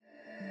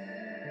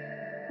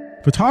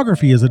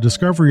Photography is a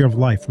discovery of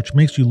life which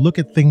makes you look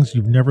at things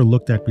you've never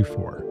looked at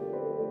before.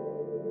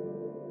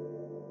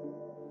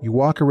 You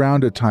walk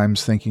around at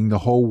times thinking the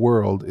whole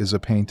world is a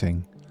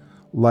painting.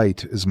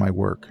 Light is my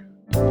work.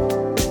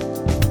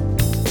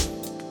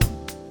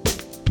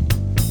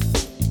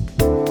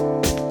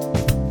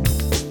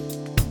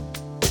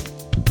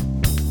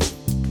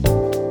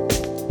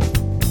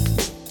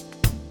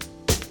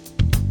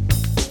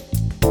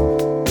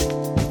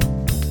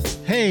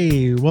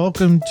 Hey,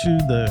 welcome to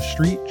the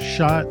Street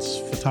Shots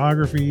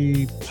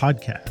Photography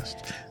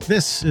Podcast.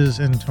 This is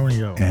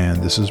Antonio.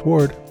 And this is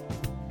Ward.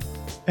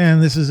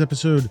 And this is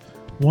episode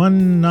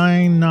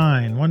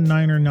 199,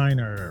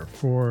 19er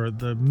for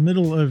the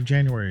middle of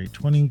January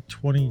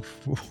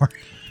 2024.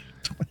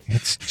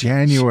 It's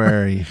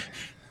January.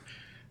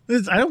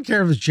 I don't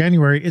care if it's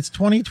January. It's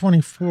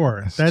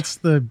 2024.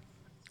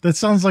 That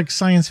sounds like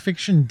science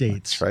fiction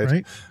dates,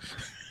 right?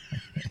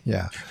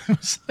 Yeah.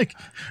 It's like,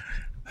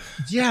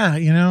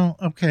 yeah,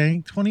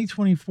 okay,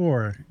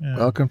 2024.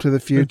 Welcome to the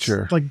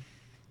future. It's like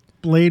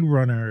Blade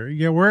Runner.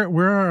 Yeah, where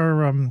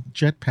are our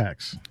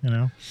jetpacks,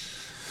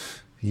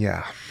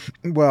 Yeah.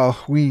 Well,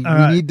 we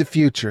need the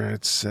future.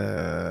 It's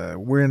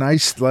we're in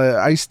ice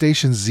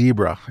station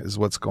zebra is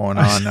what's going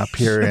on up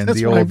here in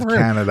the old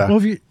Canada.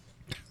 Well,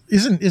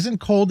 isn't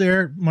cold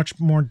air much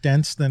more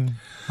dense than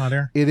hot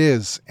air? It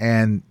is,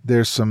 and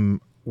there's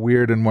some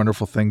weird and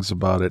wonderful things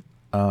about it.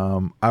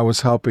 I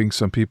was helping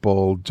some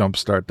people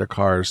jumpstart their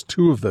cars,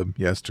 2 of them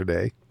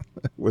yesterday.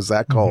 It was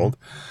that cold.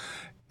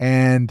 Mm-hmm.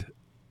 And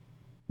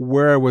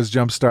where I was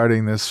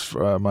jumpstarting this,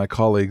 my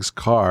colleague's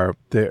car,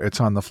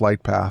 it's on the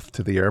flight path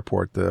to the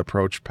airport, the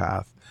approach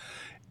path.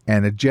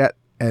 And a jet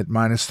at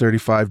minus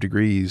 35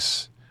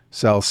 degrees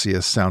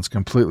Celsius sounds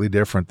completely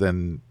different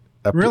than...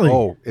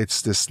 Really?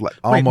 It's this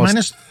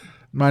almost...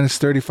 minus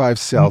 35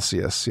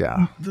 Celsius,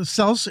 yeah. The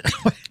Celsius...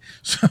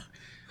 So,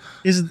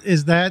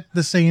 is that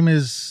the same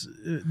as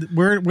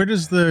where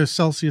does the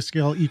Celsius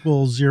scale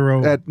equal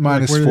 0? At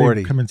minus where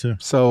 40. Come into?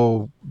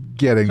 So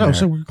getting there.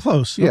 So we're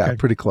close. Yeah, okay.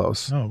 Pretty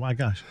close. Oh my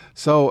gosh.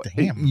 So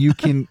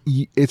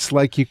it's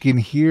like you can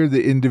hear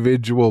the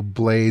individual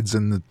blades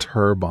in the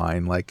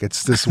turbine. Like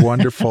it's this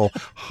wonderful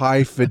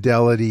high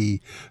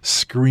fidelity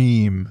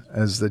scream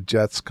as the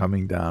jet's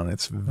coming down.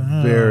 It's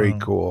very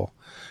cool.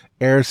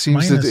 Air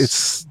seems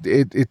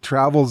it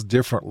travels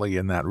differently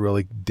in that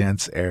really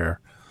dense air.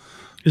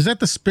 Is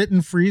that the spit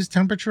and freeze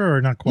temperature or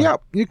not quite? Yeah,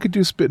 you could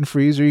do spit and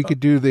frease, or you could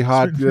do the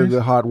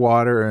hot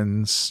water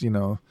and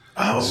do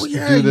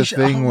the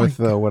thing with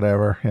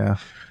whatever. Yeah,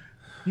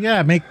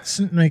 yeah, make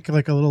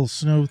like a little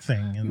snow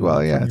thing.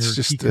 It's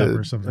just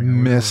a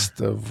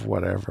mist of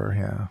whatever.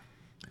 Yeah,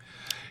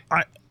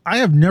 I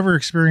have never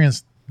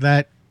experienced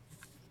that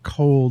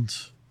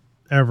cold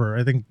ever.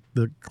 I think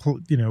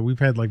we've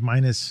had like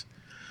minus,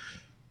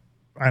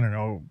 I don't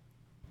know.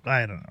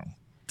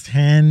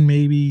 10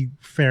 maybe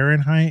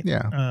Fahrenheit.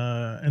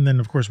 Yeah. And then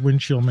of course wind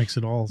chill makes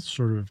it all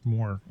sort of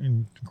more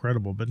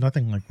incredible, but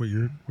nothing like what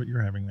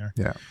you're having there.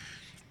 Yeah.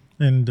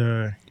 And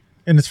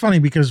it's funny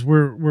because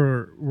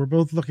we're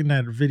both looking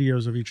at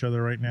videos of each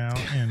other right now,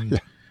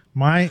 and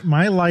my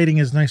lighting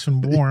is nice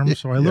and warm,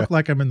 so I look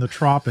like I'm in the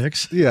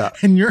tropics. Yeah.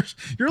 And your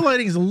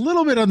lighting is a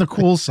little bit on the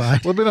cool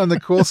side. A little bit on the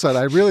cool side.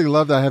 I really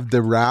love that I have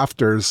the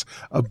rafters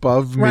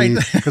above me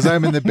because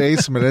I'm in the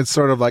basement. It's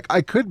sort of like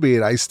I could be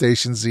at Ice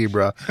Station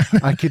Zebra.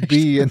 I could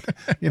be in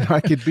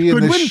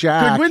the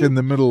shack in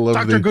the middle of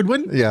Dr.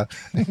 Goodwin. Yeah,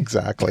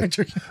 exactly.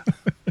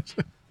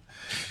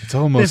 It's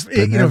almost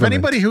if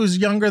anybody who's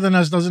younger than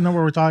us doesn't know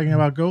what we're talking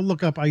about, go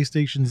look up Ice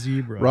Station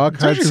Zebra. Rock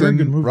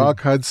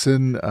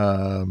Hudson,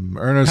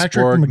 Ernest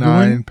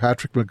Borgnine,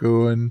 Patrick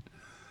McGowan.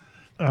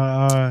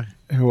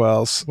 Who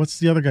else? What's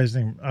the other guy's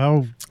name?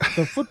 Oh,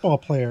 the football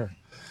player.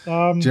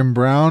 Jim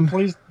Brown.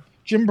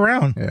 Jim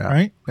Brown. Yeah.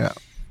 Right. Yeah.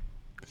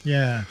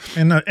 Yeah,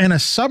 and a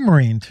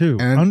submarine too,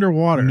 and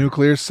underwater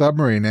nuclear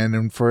submarine,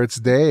 and for its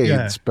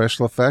day,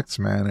 special effects,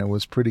 man, it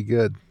was pretty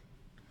good.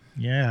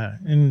 Yeah,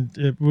 and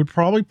it would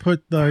probably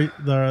put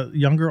the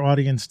younger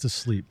audience to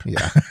sleep.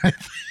 Yeah.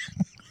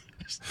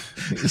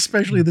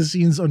 Especially the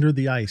scenes under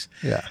the ice.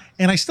 Yeah.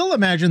 And I still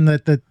imagine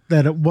that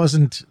it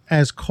wasn't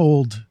as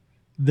cold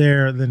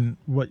there than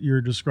what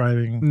you're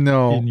describing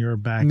in your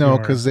backyard. No,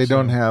 because they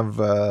don't have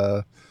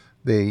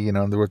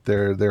with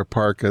their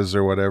parkas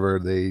or whatever,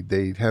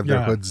 they have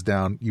their hoods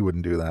down. You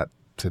wouldn't do that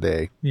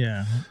today.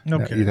 Yeah.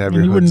 Okay. You'd have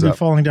your you hoods wouldn't up. be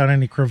falling down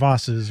any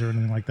crevasses or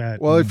anything like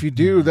that. Well, if you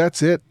do,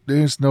 that's it.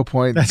 There's no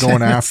point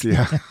going after you.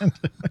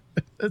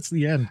 That's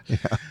the end. Yeah.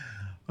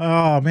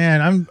 Oh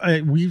man,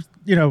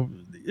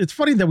 it's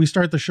funny that we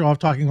start the show off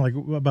talking like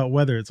about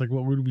weather. It's like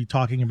what would we be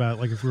talking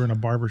about like if we were in a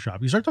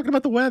barbershop? You start talking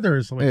about the weather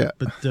or something like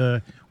that.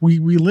 But we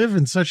live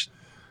in such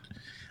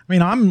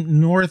I'm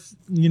North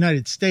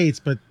United States,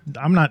 but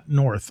I'm not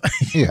North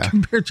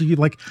compared to you.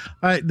 Like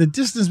the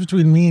distance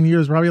between me and you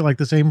is probably like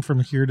the same from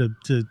here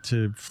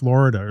to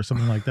Florida or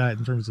something like that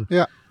in terms of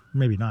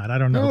maybe not. I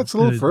don't know. No, it's a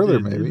little further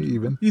maybe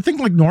even. You think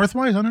like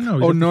northwise? I don't know.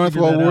 Oh, north.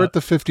 Well, we're at the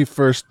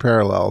 51st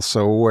parallel.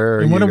 So where?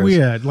 And what are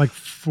we at? Like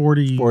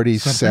 40,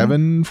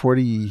 47,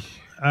 40.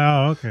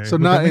 Oh, okay. So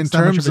But not that makes in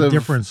not much terms of a of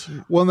difference.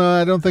 Well, no,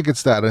 I don't think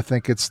it's that. I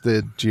think it's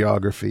the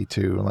geography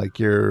too. Like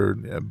you're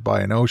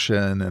by an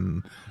ocean,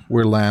 and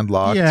we're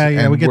landlocked. Yeah,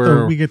 and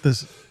we get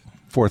this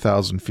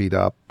 4,000 feet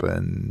up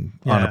and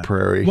on a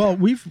prairie. Well,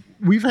 we've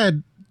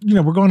had,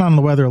 we're going on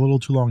the weather a little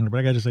too long, but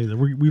I got to say that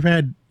we've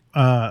had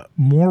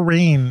more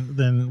rain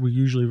than we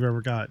usually have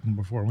ever gotten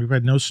before. We've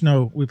had no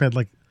snow. We've had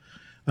like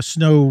a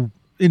snow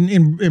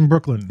in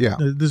Brooklyn. Yeah.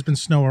 There's been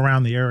snow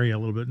around the area a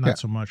little bit, not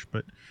so much,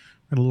 but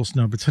had a little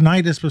snow. But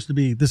tonight is supposed to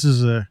be.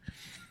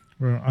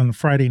 We're on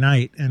Friday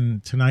night,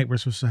 and tonight we're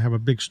supposed to have a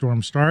big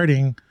storm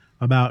starting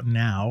about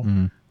now.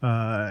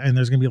 And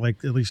there's going to be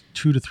like at least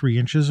 2 to 3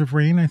 inches of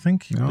rain, I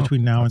think,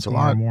 between now and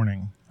tomorrow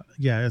morning.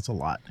 Yeah, it's a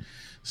lot.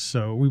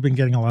 So we've been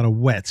getting a lot of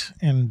wet,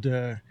 and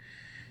so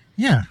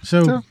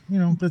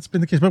that's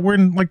been the case. But we're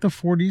in like the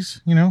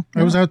 40s.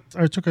 I was out.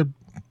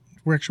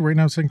 We're actually right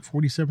now saying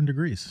 47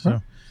 degrees. So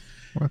well,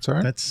 that's all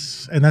right.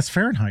 That's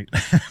Fahrenheit.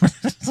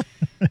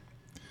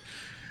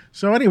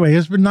 So anyway,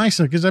 it's been nice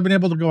because I've been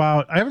able to go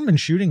out. I haven't been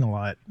shooting a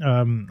lot.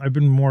 I've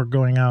been more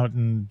going out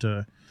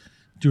and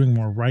doing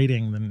more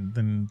writing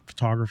than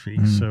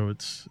photography. So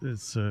it's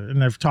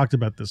and I've talked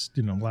about this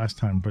last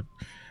time, but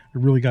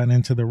I've really gotten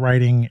into the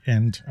writing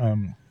and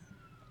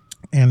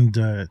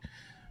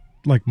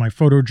like my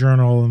photo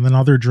journal and then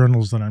other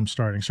journals that I'm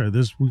starting. So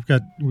we've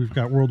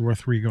got World War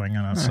III going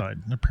on outside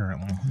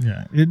apparently.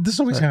 Yeah, this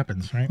always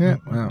happens, right? Yeah,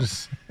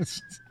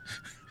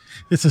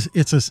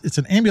 it's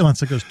an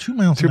ambulance that goes 2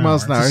 miles. 2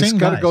 miles an hour. He's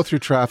got to guys. go through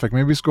traffic.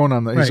 Maybe he's going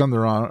on the. He's on the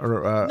wrong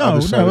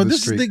other side of the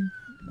street.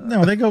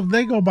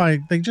 They go by.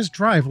 They just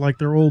drive like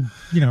they're old.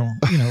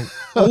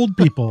 Old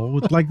people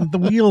with like the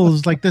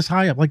wheels like this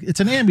high up. Like it's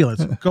an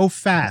ambulance. Go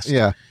fast.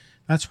 Yeah.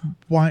 That's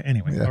why.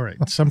 Anyway, all right.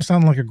 So I'm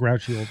sounding like a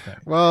grouchy old guy.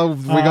 Well,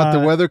 we got the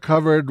weather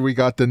covered. We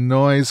got the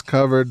noise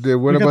covered.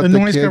 What about the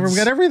noise kids? covered? We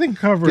got everything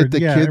covered. Get the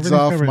kids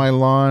off my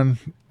lawn.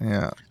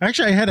 Yeah.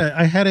 Actually,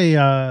 I had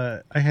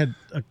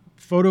a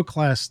photo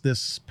class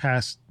this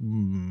past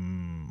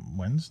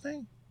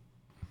Wednesday.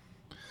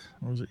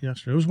 Or was it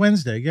yesterday? It was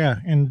Wednesday. Yeah,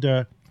 and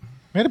I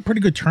had a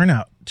pretty good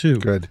turnout too.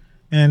 Good.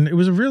 And it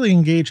was a really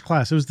engaged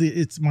class.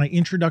 It's my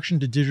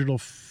introduction to digital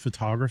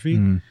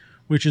photography,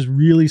 which is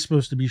really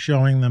supposed to be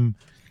showing them,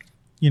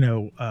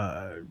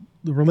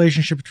 the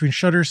relationship between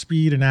shutter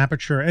speed and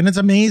aperture. And it's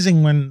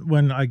amazing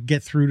when I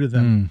get through to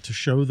them to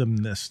show them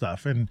this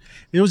stuff. And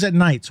it was at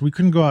night, so we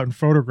couldn't go out and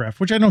photograph,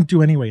 which I don't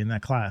do anyway in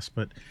that class.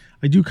 But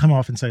I do come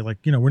off and say, like,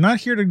 we're not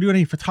here to do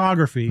any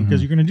photography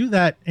because you're going to do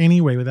that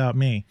anyway without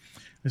me.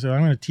 And so I'm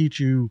going to teach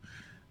you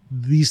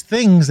these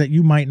things that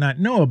you might not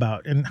know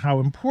about and how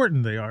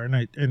important they are.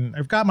 And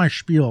I've got my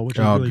spiel, which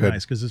is really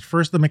nice because it's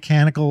first the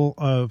mechanical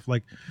of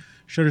like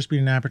shutter speed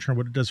and aperture and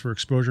what it does for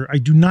exposure. I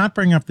do not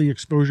bring up the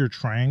exposure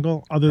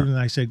triangle other than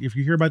I said, if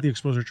you hear about the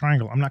exposure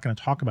triangle, I'm not going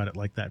to talk about it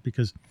like that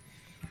because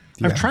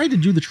I've tried to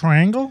do the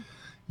triangle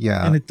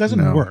and it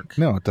doesn't work.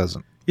 No, it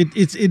doesn't.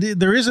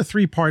 There is a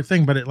 3-part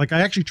thing, but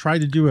I actually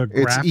tried to do a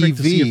graphic. It's EV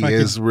to see if I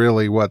is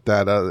really what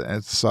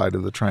that side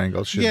of the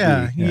triangle should be.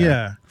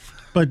 Yeah.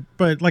 But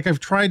like I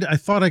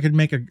thought I could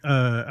make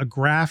a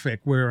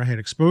graphic where I had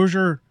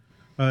exposure,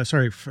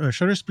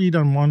 shutter speed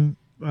on one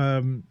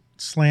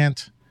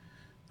slant,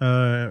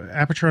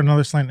 aperture on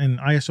another slant, and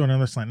ISO on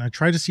another slant. And I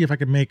tried to see if I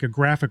could make a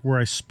graphic where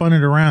I spun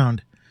it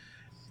around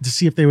to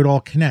see if they would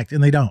all connect,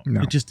 and they don't.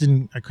 No. It just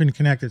didn't. I couldn't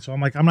connect it. So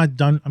I'm like, I'm not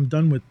done. I'm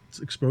done with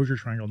exposure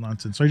triangle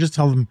nonsense. So I just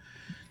tell them,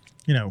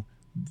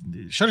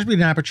 shutter speed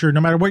and aperture,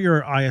 no matter what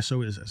your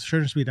ISO is,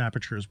 shutter speed and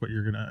aperture is what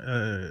you're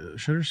gonna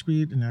shutter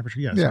speed and aperture.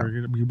 Yes, are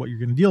gonna be what you're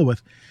gonna deal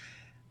with.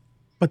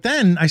 But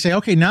then I say,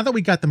 okay, now that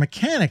we got the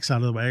mechanics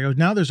out of the way, I go,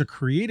 now there's a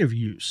creative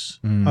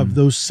use of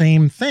those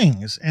same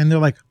things, and they're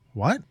like,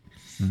 what?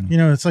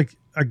 It's like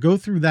I go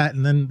through that,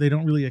 and then they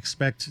don't really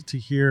expect to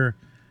hear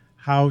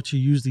how to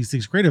use these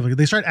things creatively.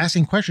 They start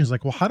asking questions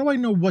like, well, how do I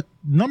know what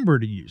number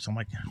to use? I'm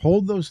like,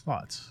 hold those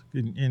thoughts.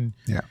 And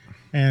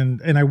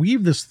I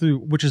weave this through,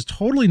 which is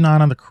totally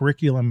not on the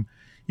curriculum.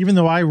 Even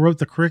though I wrote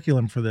the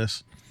curriculum for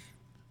this,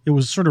 it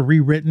was sort of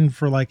rewritten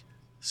for like,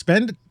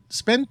 spend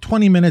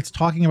 20 minutes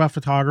talking about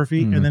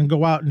photography and then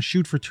go out and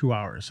shoot for 2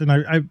 hours. And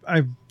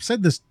I've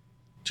said this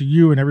to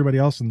you and everybody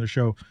else in the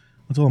show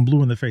until I'm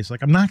blue in the face.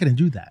 Like, I'm not going to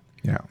do that.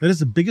 Yeah. That is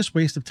the biggest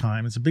waste of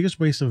time. It's the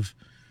biggest waste of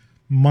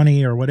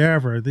money or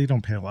whatever. They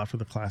don't pay a lot for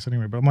the class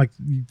anyway, but I'm like,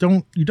 you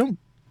don't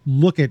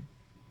look at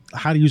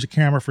how to use a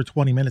camera for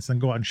 20 minutes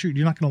and then go out and shoot.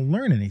 You're not going to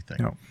learn anything.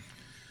 No.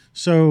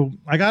 So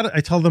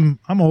I tell them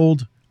I'm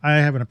old. I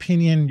have an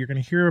opinion. You're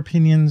going to hear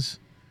opinions.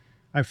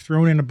 I've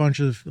thrown in a bunch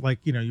of like,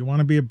 you want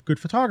to be a good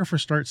photographer,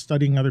 start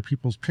studying other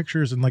people's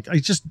pictures. And like,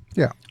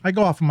 I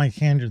go off on my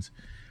tangents.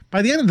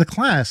 By the end of the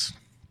class,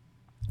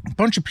 a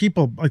bunch of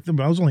people, like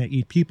I was only at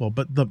 8 people,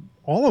 but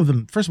all of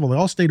them, first of all, they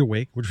all stayed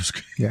awake, which was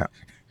good. Yeah.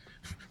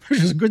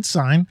 Which is a good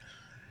sign.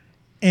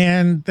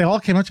 And they all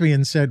came up to me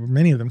and said,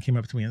 many of them came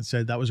up to me and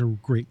said, that was a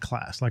great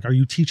class. Like, are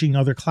you teaching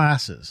other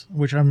classes?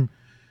 Which I'm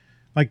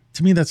like,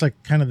 to me, that's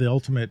like kind of the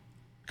ultimate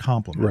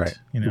compliment. Right.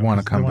 You want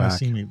to come back.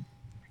 See me.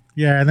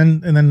 Yeah.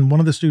 And then one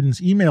of the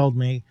students emailed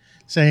me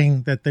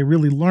saying that they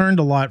really learned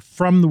a lot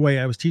from the way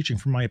I was teaching,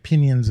 from my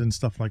opinions and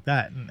stuff like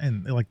that,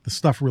 and like the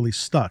stuff really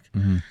stuck.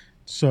 Mm-hmm.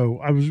 So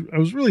I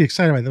was really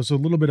excited about it. There was a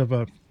little bit of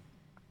a,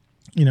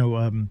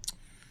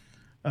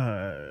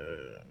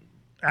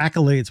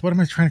 accolades. What am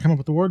I trying to come up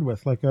with the word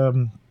with? Like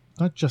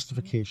not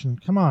justification.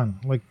 Come on,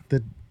 like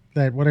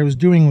that what I was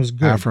doing was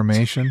good.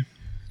 Affirmation.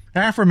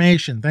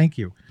 Affirmation. Thank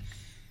you.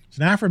 It's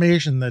an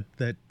affirmation that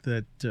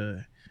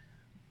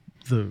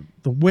the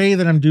way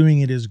that I'm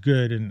doing it is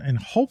good, and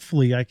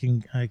hopefully I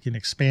can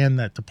expand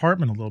that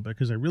department a little bit,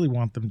 because I really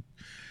want them.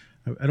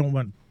 I don't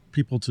want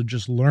people to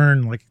just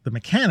learn like the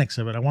mechanics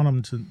of it. I want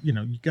them to,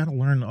 you got to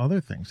learn other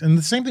things. And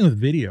the same thing with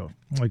video.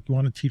 Like you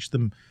want to teach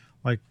them,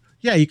 like,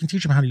 yeah, you can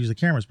teach them how to use the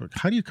cameras, but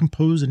how do you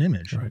compose an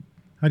image? Right.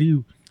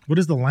 What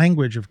is the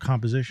language of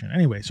composition?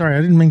 Anyway, sorry,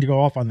 I didn't mean to go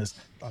off on this.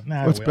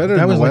 It's better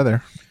than the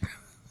weather.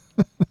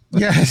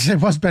 Yes, it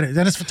was better.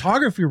 That is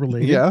photography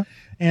related. Yeah.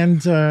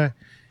 And,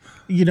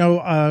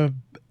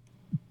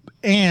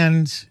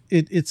 and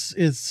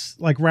it's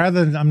like,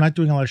 rather than, I'm not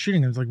doing a lot of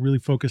shooting, it's like really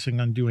focusing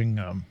on doing,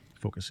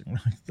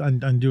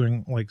 on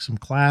doing like some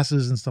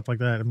classes and stuff like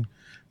that. I've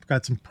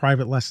got some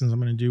private lessons I'm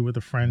going to do with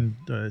a friend,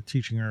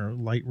 teaching her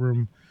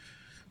Lightroom.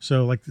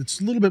 So like,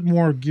 it's a little bit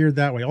more geared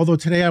that way. Although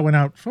today I went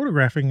out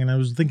photographing and I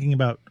was thinking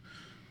about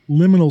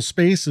liminal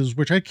spaces,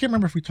 which I can't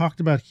remember if we talked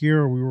about here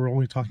or we were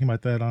only talking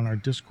about that on our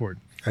Discord.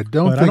 I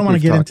don't think we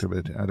talked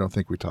about it. I don't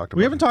think we talked about it.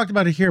 We haven't talked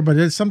about it here, but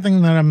it's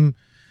something that I'm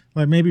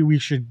like, maybe we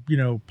should,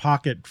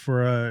 pocket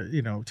for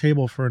a,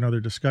 table for another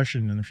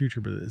discussion in the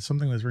future, but it's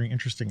something that's very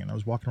interesting. And I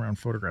was walking around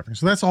photographing.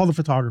 So that's all the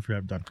photography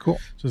I've done. Cool.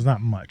 So it's not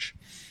much.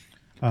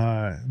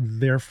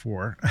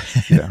 Therefore,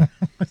 yeah.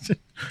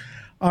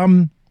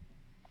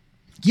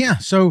 Yeah.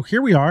 So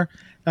here we are,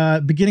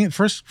 beginning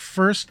first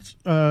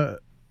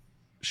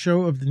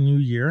show of the new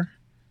year.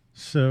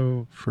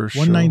 So first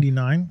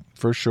 199.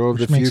 First show of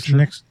the future.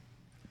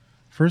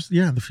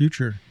 The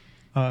future.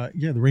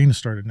 The rain has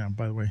started now,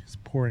 by the way. It's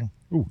pouring.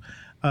 Ooh.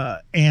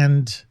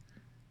 And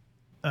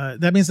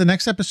that means the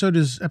next episode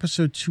is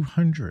episode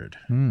 200.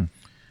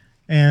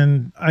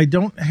 And I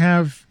don't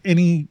have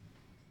any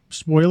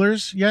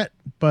spoilers yet,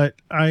 but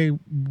I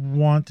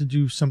want to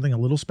do something a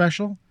little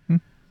special.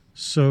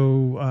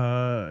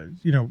 So,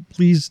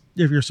 please,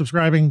 if you're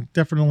subscribing,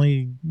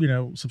 definitely,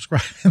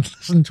 subscribe and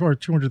listen to our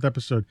 200th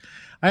episode.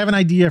 I have an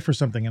idea for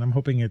something and I'm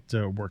hoping it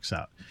works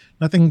out.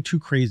 Nothing too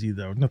crazy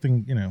though.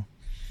 Nothing,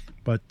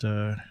 but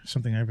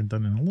something I haven't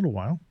done in a little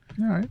while.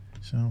 All right.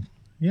 So,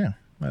 yeah.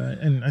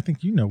 And I think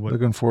what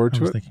looking forward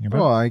to it. Thinking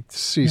about. Well, I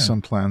see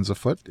some plans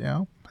afoot.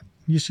 Yeah.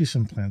 You see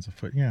some plans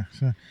afoot. Yeah.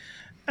 So,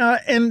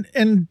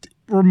 and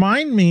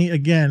remind me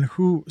again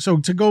so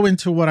to go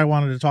into what I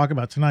wanted to talk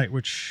about tonight,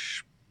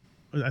 which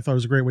I thought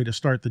was a great way to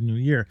start the new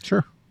year.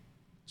 Sure.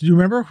 Do you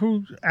remember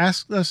who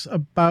asked us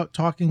about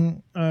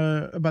talking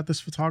about this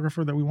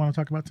photographer that we want to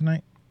talk about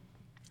tonight?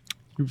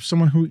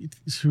 Someone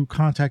who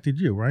contacted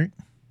you, right?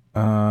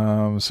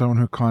 Someone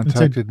who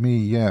contacted me.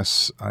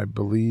 Yes, I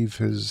believe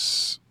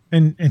his.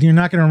 And you're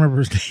not going to remember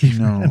his name.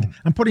 No,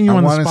 I'm putting you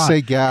on the spot. I want to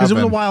say Gavin because it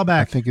was a while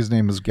back. I think his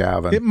name is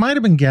Gavin. It might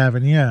have been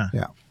Gavin. Yeah.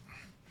 Yeah.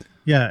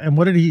 Yeah, and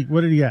what did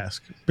he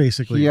ask,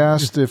 basically? He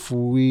asked if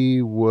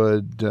we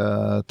would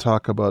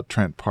talk about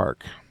Trent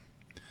Parke,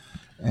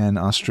 an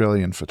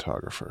Australian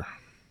photographer.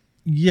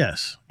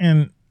 Yes,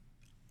 and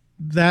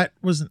that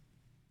was,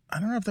 I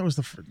don't know if that was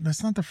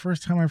that's not the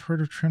first time I've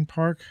heard of Trent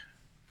Parke.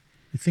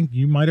 I think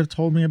you might have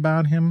told me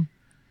about him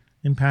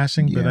in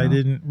passing, but I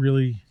didn't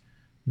really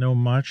know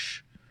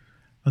much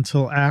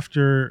until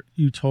after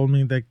you told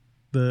me that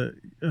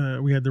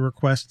we had the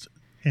request,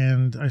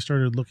 and I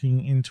started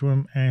looking into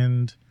him,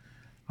 and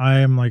I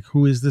am like,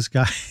 who is this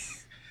guy?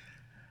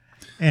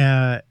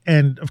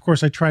 And of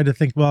course I tried to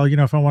think, well,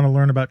 if I want to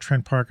learn about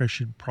Trent Parke, I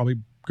should probably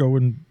go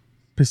and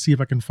see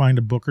if I can find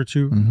a book or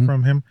two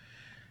from him.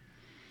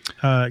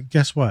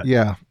 Guess what?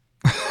 Yeah.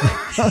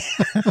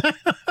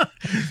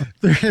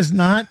 There is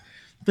not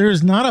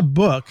a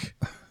book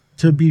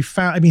to be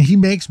found. I mean, he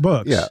makes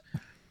books. Yeah.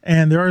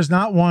 And there is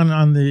not one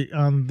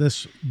on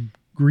this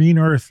green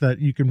earth that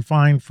you can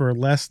find for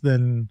less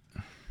than,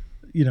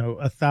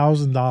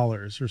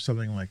 $1,000 or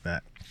something like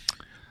that.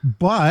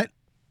 But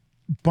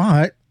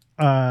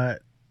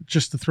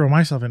just to throw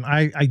myself in,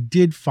 I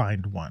did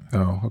find one.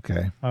 Oh,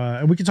 okay.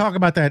 And we can talk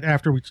about that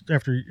after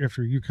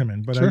you come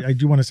in. But sure. I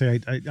do want to say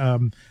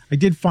I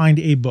did find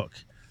a book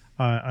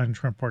on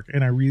Trent Parke,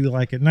 and I really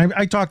like it. And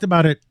I talked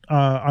about it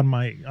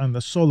on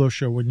the solo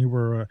show when you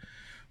weren't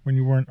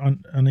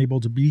unable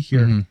to be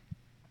here.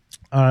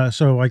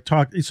 So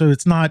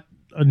it's not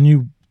a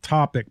new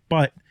topic,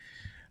 but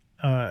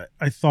I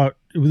thought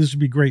this would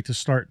be great to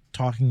start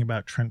talking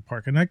about Trent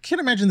Parke. And I can't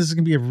imagine this is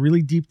going to be a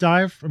really deep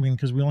dive. I mean,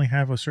 because we only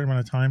have a certain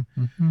amount of time.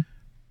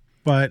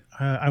 But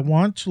I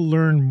want to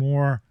learn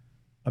more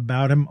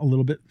about him a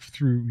little bit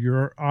through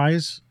your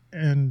eyes.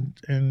 And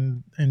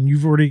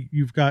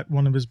you've got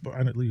one of his books.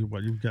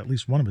 You've got at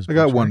least one of his books.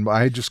 I got one.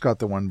 Right? I just got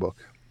the one book.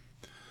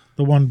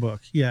 The one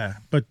book, yeah.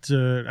 But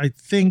I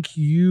think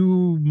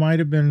you might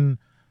have been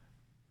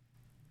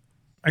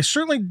I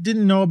certainly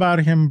didn't know about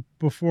him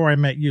before I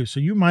met you. So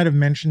you might have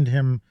mentioned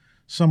him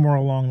somewhere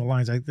along the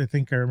lines. I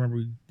think I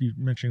remember you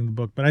mentioning the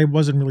book, but I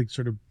wasn't really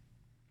sort of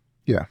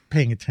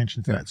paying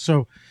attention to that.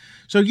 So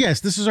yes,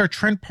 this is our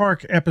Trent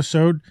Parke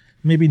episode.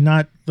 Maybe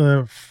not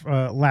the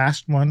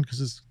last one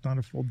because it's not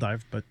a full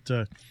dive, but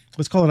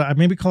let's call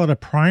it a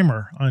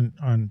primer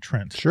on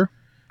Trent. Sure.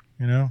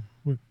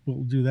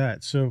 We'll do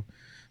that. So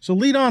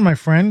lead on, my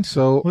friend.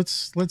 So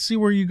let's see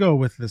where you go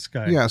with this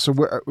guy. Yeah. So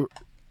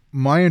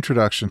my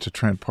introduction to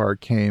Trent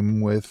Parke came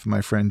with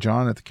my friend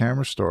John at the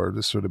camera store.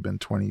 This would have been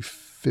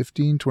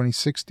 2015,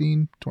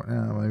 2016.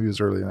 Maybe it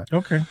was earlier than that.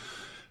 Okay.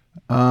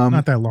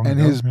 Not that long ago. And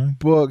his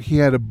book, he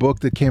had a book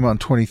that came out in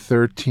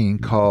 2013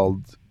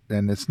 called,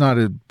 and it's not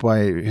by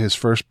his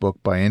first book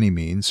by any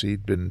means.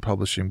 He'd been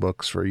publishing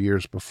books for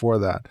years before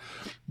that.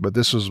 But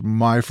this was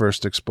my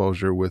first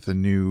exposure with a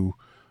new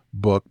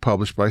book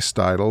published by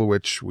Steidl,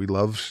 which we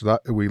love the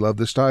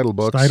Steidl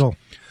books. Steidl.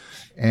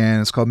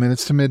 And it's called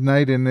Minutes to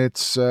Midnight, and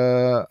it's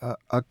a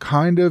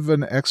kind of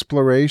an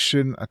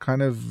exploration, a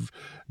kind of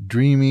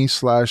dreamy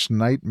 /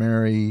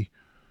 nightmare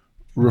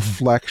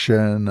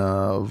reflection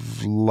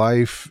of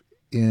life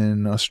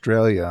in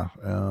Australia.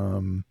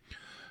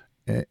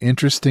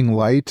 Interesting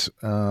light,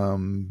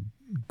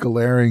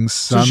 glaring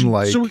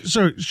sunlight.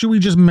 So should we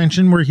just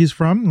mention where he's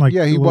from?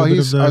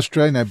 He's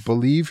Australian. I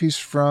believe he's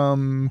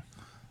from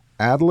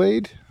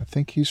Adelaide. I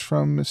think he's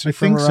from. Is he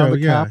from around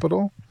the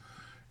capital?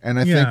 And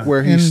I think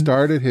where he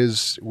started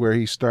his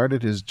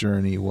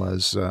journey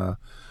was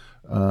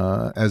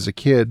as a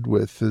kid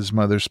with his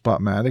mother's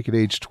Spotmatic at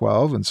age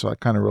 12, and so I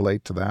kind of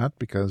relate to that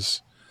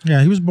because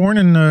he was born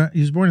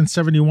in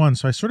 71,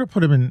 so I sort of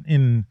put him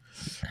in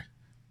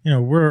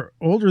we're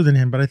older than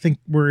him, but I think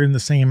we're in the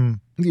same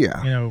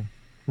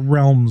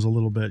realms a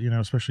little bit,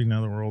 especially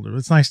now that we're older.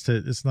 It's nice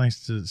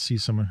to see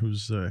someone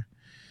who's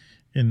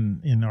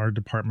in our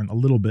department a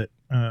little bit.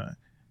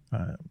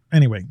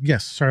 Anyway,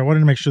 yes. Sorry, I wanted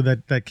to make sure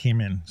that came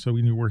in, so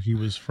we knew where he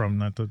was from.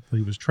 Not that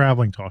he was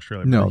traveling to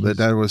Australia. No, this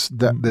is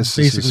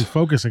basically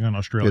focusing on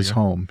Australia. His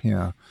home,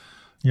 yeah.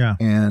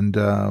 And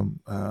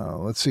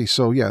let's see.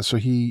 So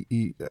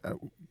he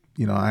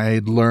I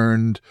had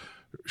learned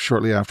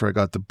shortly after I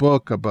got the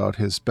book about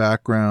his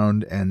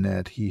background and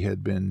that he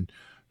had been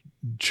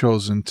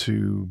chosen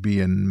to be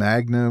in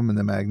Magnum and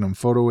the Magnum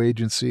Photo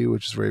Agency,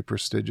 which is very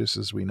prestigious,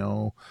 as we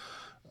know.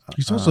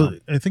 He's also,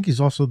 I think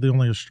he's also the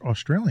only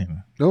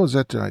Australian. Oh, is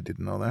that? I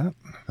didn't know that.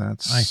 I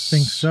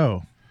think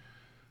so.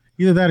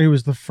 Either that or he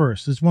was the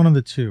first. It's one of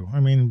the two. I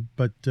mean,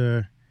 but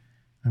I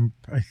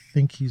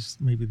think he's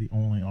maybe the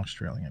only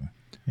Australian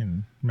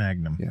in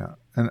Magnum. Yeah.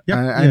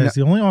 He's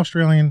the only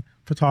Australian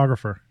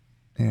photographer.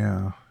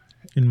 Yeah.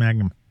 In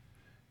Magnum.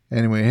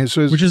 Anyway,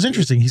 which is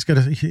interesting. He's got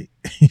to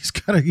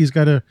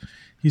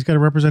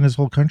represent his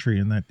whole country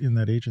in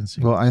that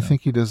agency. Well, I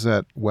think he does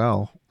that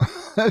well,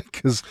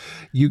 because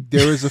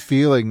there is a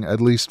feeling,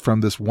 at least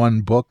from this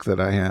one book that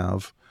I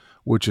have,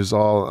 which is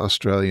all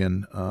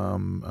Australian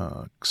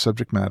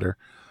subject matter.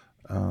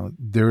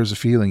 There is a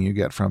feeling you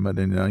get from it,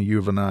 and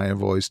you and I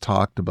have always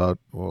talked about,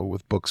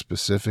 with books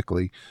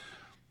specifically.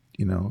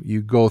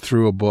 You go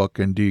through a book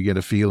and do you get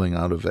a feeling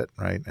out of it,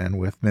 right? And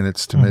with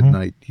Minutes to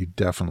Midnight, you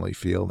definitely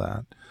feel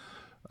that.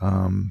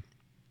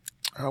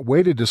 A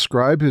way to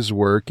describe his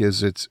work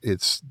is I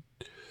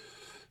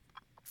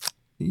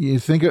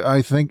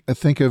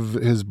think of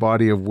his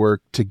body of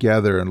work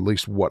together, and at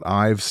least what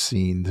I've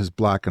seen, his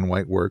black and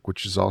white work,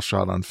 which is all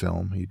shot on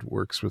film. He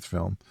works with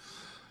film.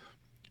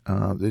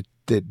 The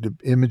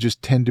images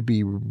tend to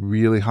be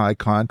really high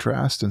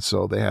contrast, and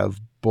so they have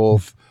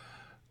both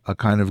a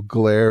kind of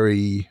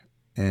glary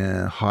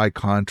and high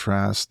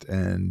contrast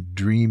and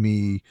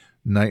dreamy,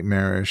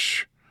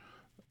 nightmarish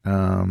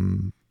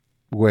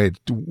way,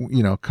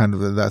 kind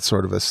of that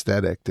sort of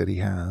aesthetic that he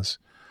has.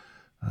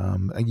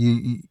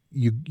 You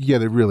get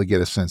to really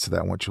get a sense of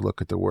that once you look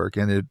at the work,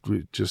 and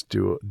just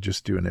do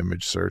an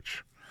image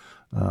search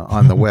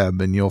on the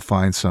web, and you'll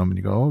find some, and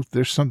you go, oh,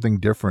 there's something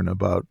different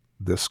about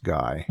this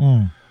guy.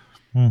 And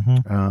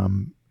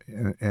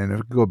if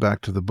we go back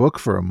to the book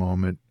for a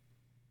moment,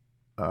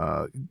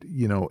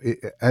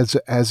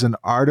 as an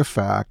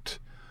artifact,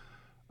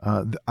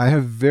 I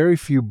have very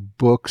few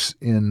books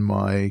in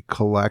my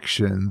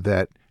collection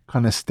that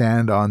kind of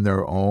stand on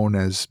their own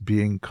as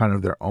being kind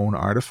of their own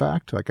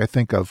artifact. Like I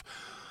think of,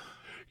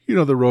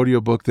 the rodeo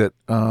book that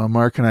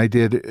Mark and I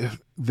did.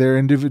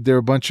 They're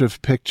a bunch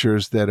of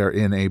pictures that are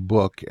in a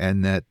book,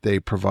 and that they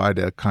provide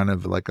a kind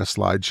of like a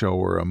slideshow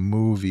or a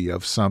movie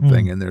of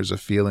something, and there's a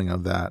feeling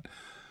of that.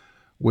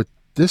 With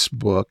this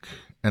book,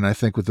 and I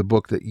think with the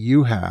book that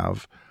you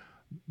have,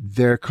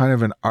 they're kind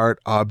of an art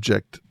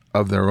object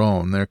of their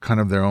own. They're kind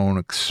of their own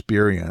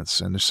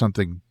experience, and there's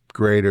something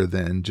greater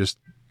than just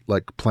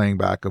like playing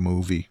back a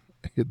movie.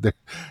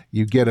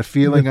 You get a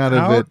feeling out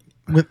of it.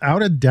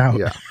 Without a doubt.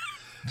 Yeah.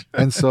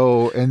 And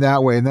so in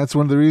that way, and that's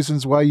one of the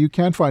reasons why you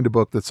can't find a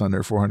book that's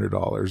under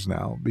 $400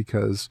 now,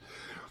 because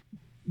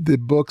the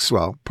books,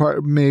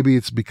 maybe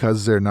it's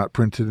because they're not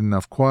printed in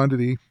enough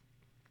quantity.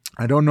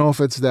 I don't know if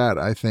it's that.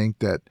 I think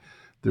that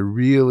there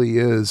really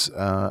is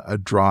a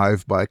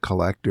drive by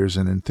collectors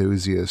and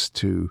enthusiasts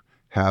to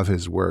have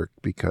his work,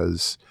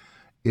 because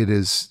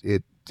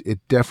it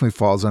definitely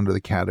falls under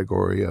the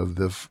category of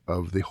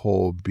the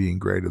whole being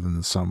greater than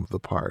the sum of the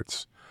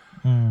parts.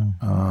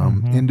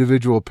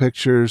 Individual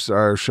pictures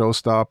are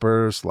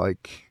showstoppers.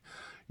 Like,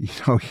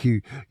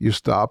 you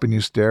stop and you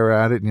stare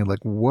at it and you're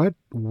like,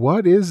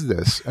 what is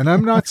this? And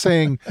I'm not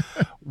saying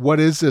what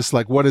is this,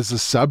 like, what is the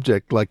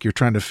subject, like you're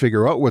trying to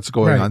figure out what's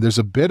going on. There's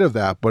a bit of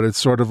that, but it's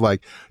sort of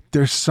like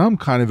there's some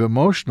kind of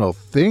emotional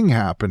thing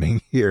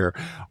happening here.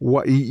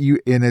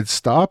 And it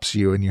stops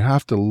you and you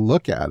have to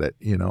look at it,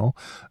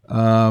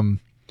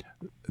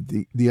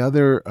 The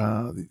other,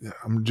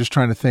 I'm just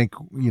trying to think,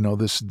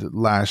 this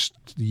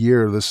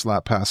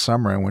past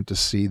summer, I went to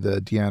see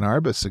the Diane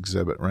Arbus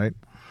exhibit, right?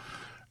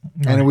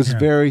 And it was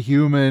very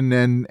human,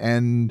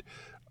 and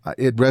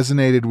it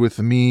resonated with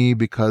me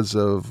because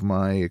of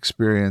my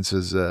experience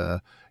as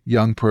a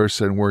young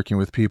person working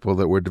with people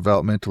that were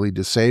developmentally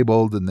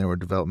disabled, and there were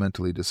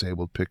developmentally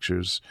disabled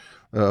pictures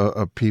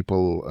of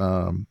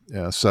people,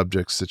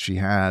 subjects that she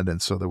had.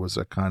 And so there was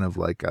a kind of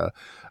like a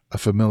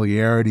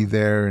familiarity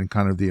there and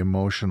kind of the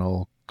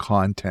emotional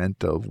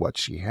content of what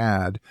she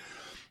had.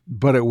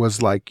 But it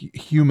was like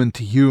human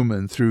to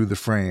human through the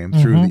frame,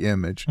 through the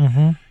image.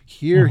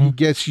 Here he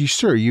gets you,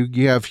 sure,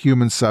 you have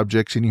human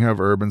subjects and you have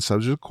urban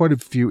subjects, quite a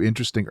few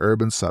interesting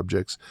urban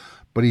subjects,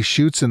 but he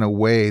shoots in a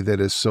way that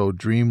is so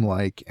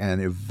dreamlike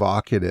and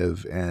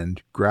evocative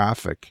and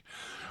graphic.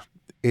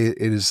 It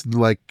is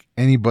like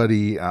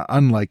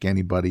unlike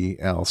anybody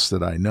else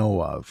that I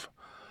know of.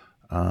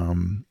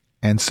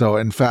 And so,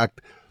 in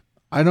fact,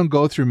 I don't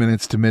go through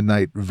Minutes to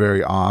Midnight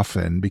very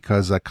often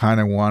because I kind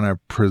of want to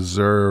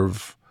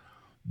preserve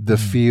the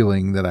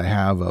feeling that I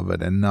have of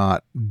it and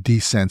not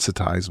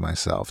desensitize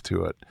myself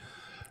to it.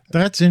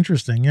 That's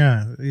interesting.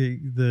 Yeah.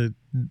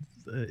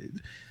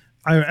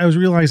 I was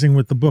realizing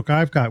with the book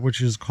I've got,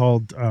 which is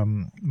called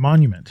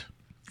Monument,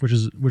 which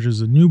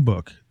is a new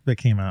book that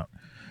came out.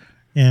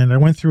 And I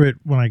went through it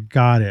when I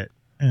got it,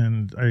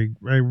 and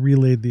I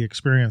relayed the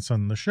experience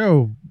on the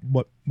show,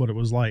 what it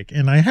was like.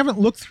 And I haven't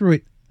looked through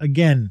it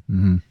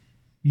again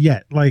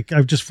yet. Like,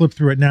 I've just flipped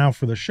through it now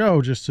for the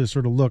show just to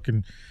sort of look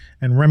and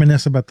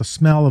reminisce about the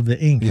smell of the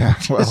ink,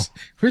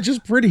 which is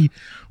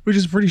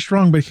pretty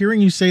strong. But hearing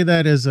you say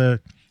that as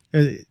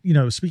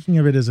speaking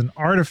of it as an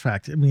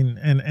artifact, I mean,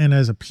 and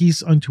as a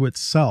piece unto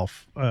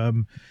itself,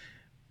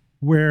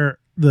 where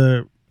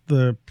the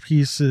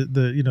piece,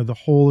 the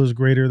whole is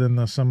greater than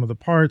the sum of the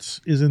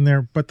parts is in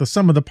there, but the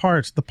sum of the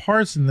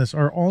parts in this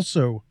are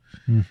also,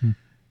 and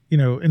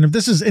if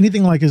this is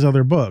anything like his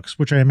other books,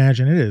 which I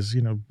imagine it is,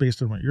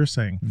 based on what you're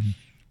saying,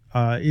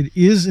 it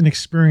is an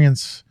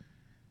experience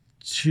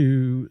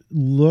to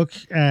look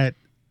at,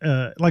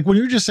 like when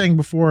you were just saying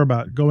before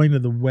about going to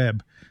the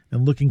web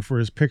and looking for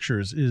his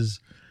pictures,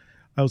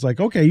 I was like,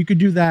 okay, you could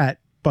do that,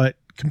 but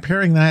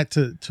comparing that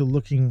to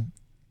looking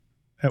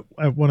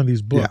at one of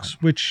these books,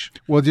 which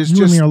just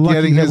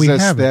getting his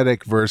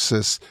aesthetic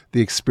versus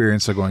the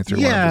experience of going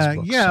through one of his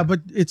books. Yeah,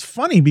 but it's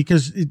funny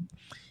because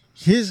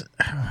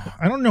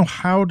I don't know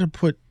how to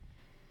put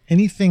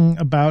anything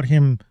about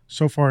him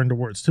so far into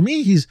words. To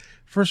me, he's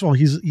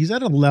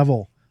at a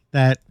level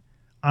that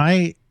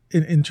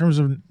in terms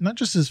of not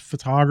just his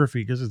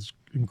photography, because it's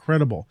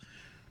incredible,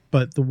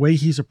 but the way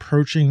he's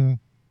approaching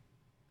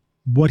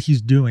what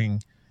he's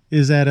doing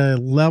is at a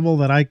level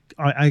that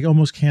I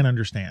almost can't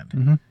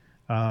understand.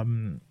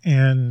 And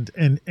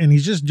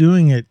he's just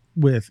doing it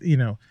with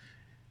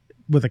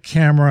a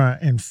camera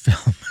and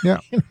film. Yeah.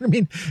 You know what I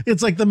mean?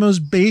 It's like those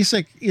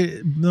basic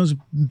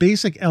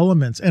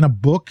elements, and a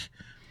book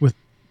with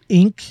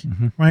ink,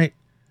 right?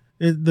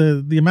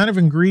 The amount of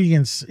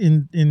ingredients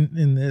in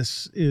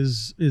this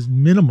is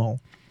minimal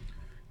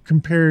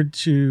compared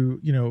to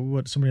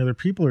what so many other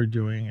people are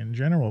doing in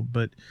general,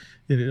 but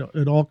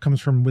it all comes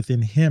from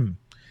within him.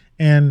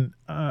 And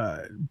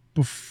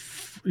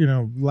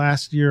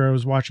last year I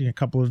was watching a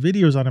couple of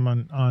videos on him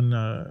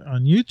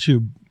on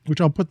YouTube, which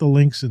I'll put the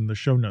links in the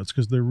show notes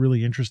because they're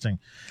really interesting.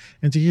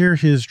 And to hear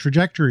his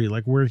trajectory,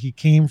 like where he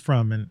came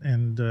from,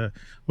 and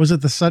was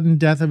it the sudden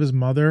death of his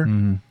mother,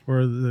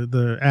 or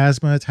the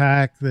asthma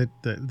attack that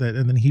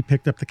and then he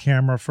picked up the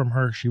camera from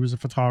her. She was a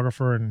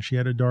photographer and she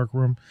had a dark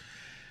room.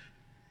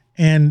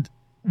 And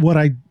what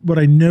I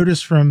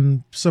noticed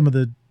from some of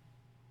the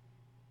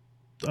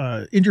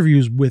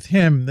interviews with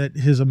him, that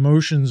his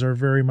emotions are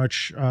very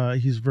much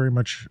he's very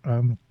much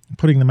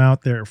putting them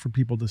out there for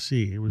people to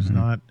see. It was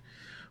not,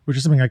 which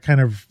is something I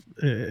kind of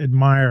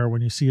admire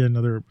when you see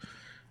another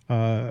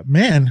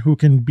man who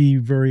can be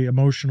very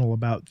emotional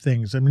about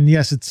things. I mean,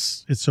 yes,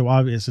 it's so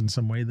obvious in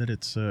some way that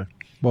it's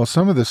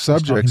some of the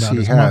subjects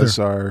he has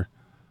are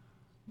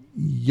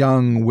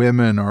young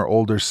women or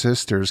older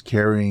sisters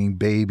carrying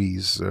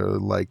babies,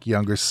 like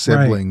younger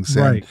siblings,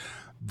 and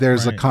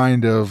there's a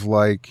kind of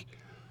like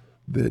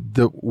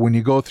when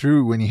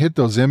you hit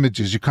those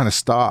images, you kind of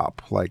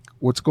stop, like,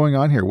 what's going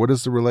on here? What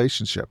is the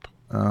relationship?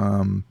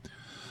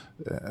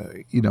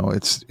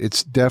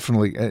 it's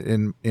definitely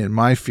in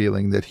my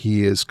feeling that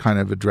he is kind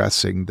of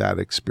addressing that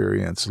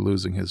experience,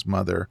 losing his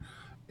mother,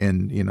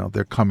 and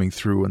they're coming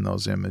through in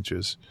those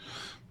images.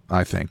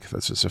 I think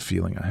that's just a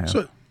feeling I have.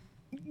 So,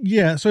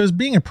 yeah. So as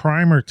being a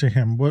primer to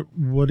him,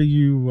 what do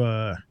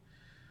you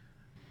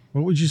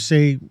what would you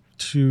say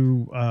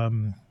to I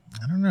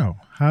don't know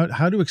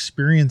how to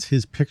experience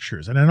his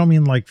pictures, and I don't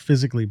mean like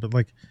physically, but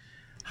like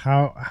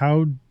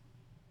how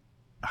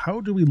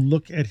do we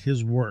look at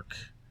his work?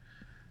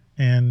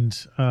 And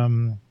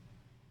I'm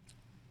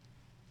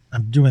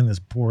doing this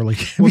poorly.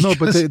 Well, no,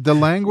 but the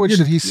language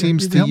that he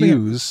seems to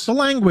use, the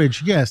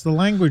language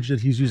that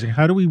he's using.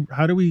 How do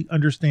we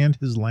understand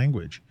his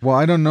language? Well,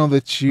 I don't know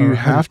that you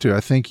have to. I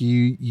think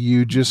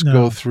you just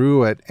go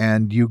through it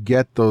and you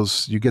get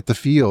the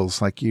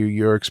feels, like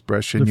your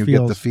expression.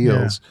 Get the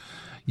feels. Yeah.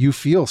 You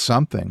feel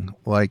something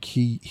like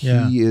he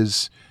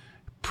is,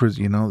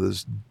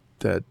 this.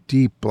 The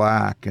deep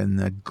black and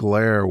the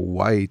glare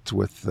white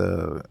with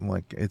the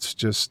it's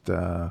just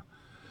the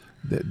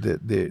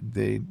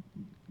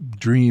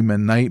dream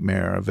and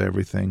nightmare of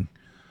everything.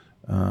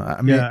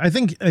 I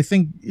think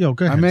go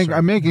ahead.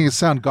 I'm making it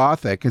sound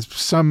gothic.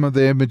 Some of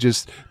the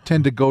images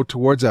tend to go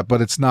towards that, but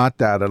it's not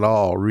that at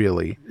all,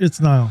 really. It's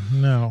no.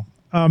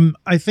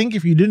 I think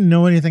if you didn't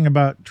know anything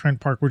about Trent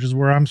Parke, which is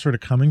where I'm sort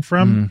of coming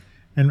from,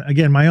 and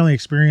again, my only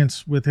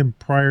experience with him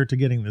prior to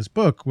getting this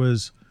book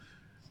was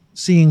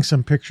seeing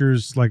some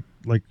pictures like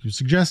you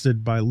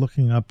suggested by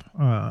looking up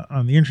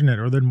on the internet,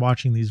 or then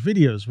watching these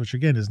videos, which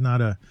again is not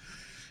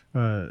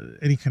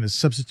any kind of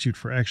substitute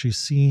for actually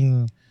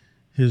seeing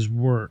his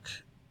work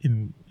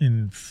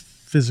in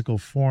physical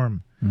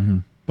form. Mm-hmm.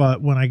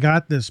 But when I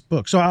got this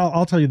book, so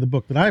I'll tell you the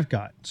book that I've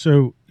got.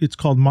 So it's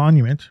called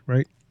Monument,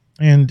 right?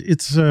 And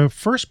it's a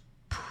first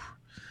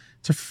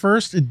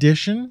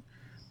edition,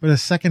 but a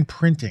second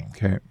printing.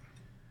 Okay.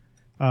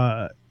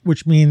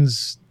 Which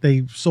means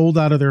they sold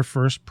out of their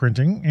first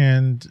printing.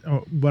 And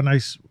when I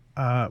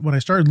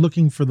started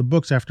looking for the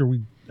books after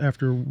we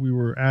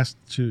were asked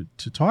to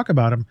talk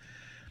about them,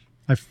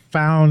 I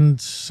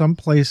found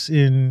someplace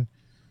was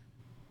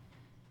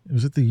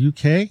it the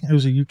UK? It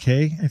was a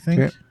UK, I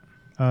think.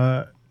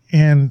 Okay.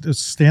 And it's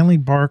Stanley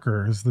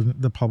Barker is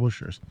the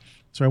publishers.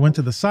 So I went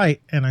to the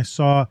site and I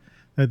saw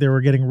that they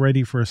were getting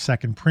ready for a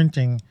second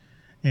printing,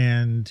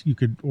 and you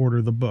could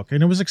order the book,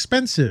 and it was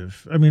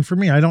expensive. I mean, for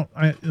me, it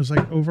was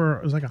like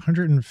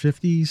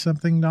 $150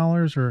 something,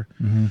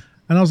 and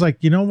I was like,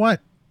 you know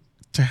what?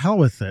 To hell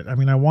with it. I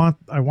mean, I want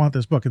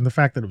this book. And the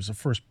fact that it was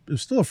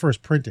still a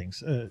first printing,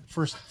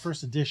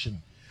 first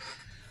edition.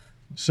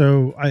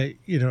 So I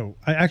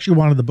actually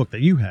wanted the book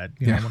that you had,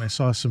 when I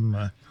saw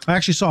I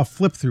actually saw a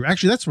flip through.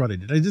 Actually, that's what I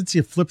did. I did see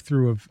a flip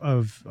through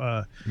of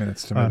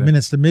Minutes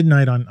to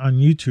Midnight on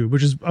YouTube,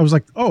 which is, I was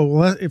like, oh,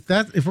 well, if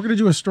we're going to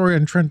do a story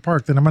on Trent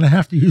Parke, then I'm going to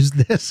have to use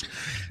this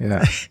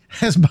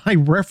as my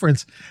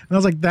reference. And I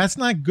was like, that's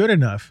not good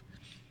enough.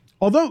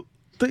 Although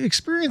the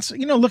experience,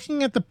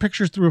 looking at the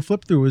pictures through a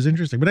flip through was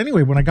interesting. But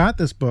anyway, when I got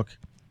this book,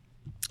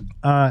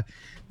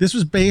 this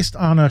was based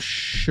on a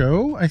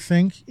show, I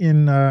think,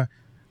 in a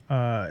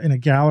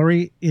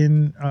gallery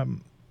in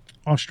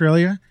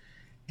Australia,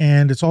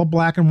 and it's all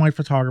black and white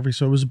photography.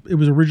 So it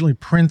was originally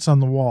prints on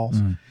the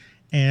walls,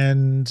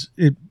 and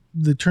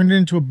they turned it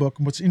into a book.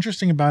 And what's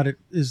interesting about it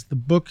is the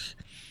book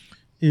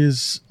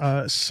is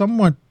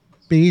somewhat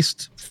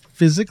based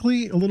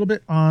physically a little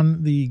bit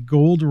on the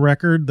gold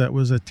record that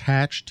was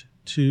attached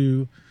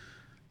to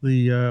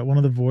the one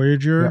of the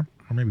Voyager,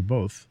 or maybe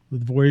both,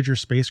 the Voyager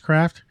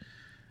spacecraft,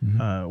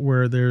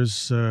 where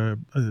there's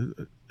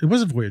it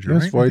was a Voyager,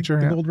 right? Voyager,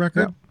 the gold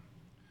record.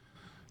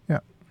 Yeah.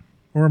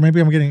 Or maybe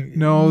I'm getting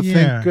no.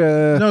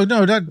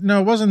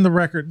 It wasn't the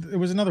record. It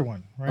was another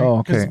one, right? Oh,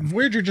 okay. Because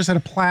Voyager just had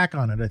a plaque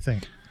on it, I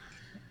think.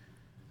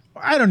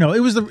 I don't know. It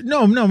was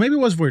maybe it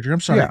was Voyager.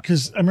 I'm sorry,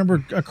 because I remember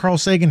Carl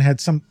Sagan had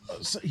some.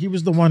 He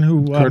was the one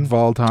who Kurt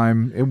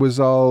Waldheim. It was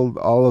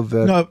all of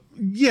the. No,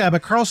 yeah,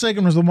 but Carl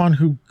Sagan was the one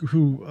who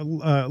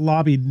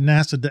lobbied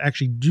NASA to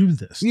actually do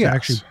this, to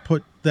actually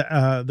put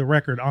the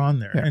record on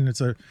there, and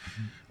it's a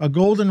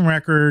golden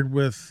record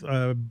with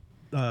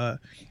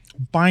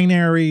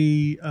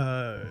binary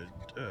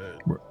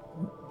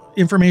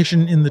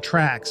information in the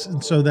tracks,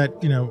 and so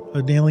that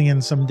an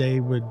alien someday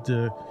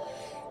would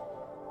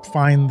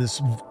find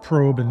this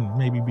probe and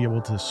maybe be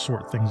able to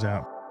sort things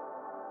out.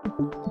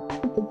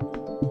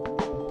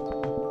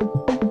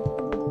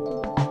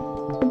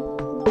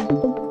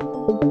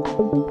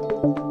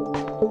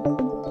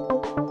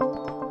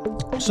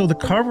 So the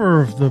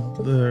cover of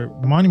the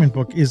Monument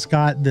book is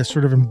got this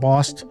sort of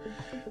embossed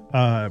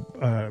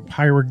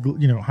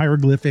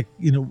hieroglyphic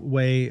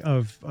way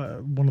of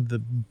one of the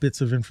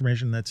bits of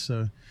information that's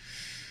on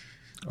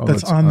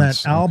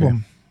that album.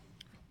 Okay.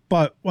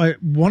 But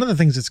one of the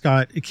things it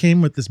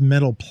came with this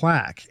metal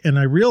plaque, and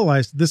I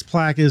realized this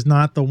plaque is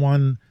not the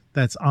one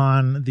that's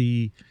on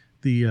the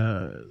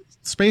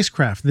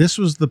spacecraft. This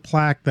was the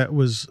plaque that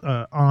was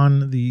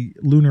on the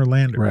lunar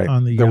lander. Right.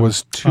 On the there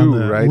was two,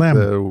 right? LEM.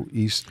 The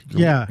east.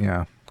 Yeah.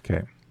 Yeah.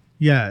 Okay.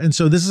 Yeah, and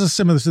so this is a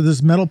similar. So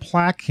this metal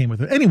plaque came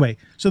with it. Anyway,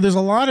 so there's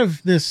a lot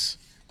of this.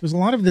 There's a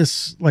lot of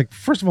this. Like,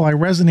 first of all, I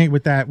resonate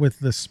with that,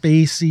 with the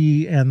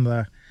spacey and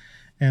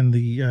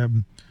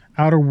the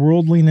outer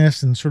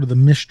worldliness and sort of the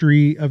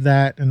mystery of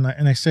that. And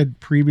I said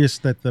previous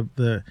that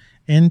the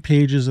end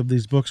pages of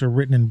these books are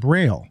written in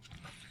Braille.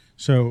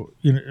 So,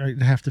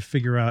 I'd have to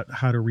figure out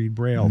how to read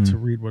Braille to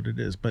read what it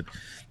is. But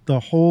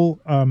the whole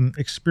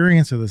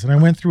experience of this, and I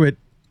went through it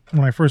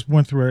when I first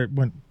went through it,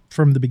 went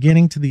from the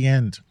beginning to the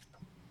end.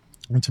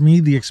 And to me,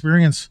 the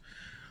experience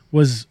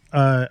was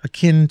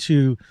akin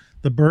to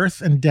the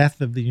birth and death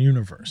of the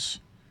universe.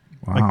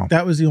 Wow. Like,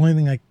 that was the only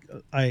thing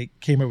I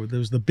came up with. It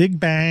was the Big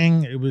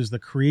Bang. It was the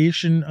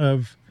creation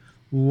of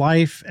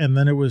life. And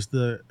then it was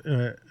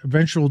the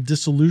eventual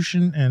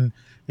dissolution and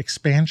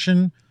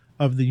expansion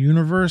of the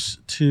universe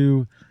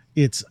to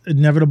its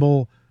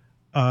inevitable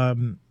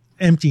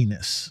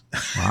emptiness.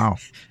 Wow.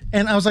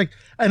 And I was like,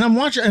 and I'm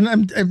watching,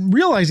 and I'm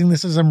realizing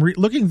this as I'm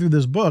looking through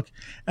this book,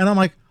 and I'm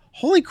like,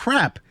 holy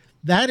crap,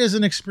 that is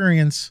an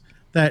experience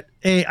that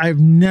I've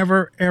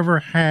never ever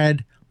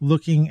had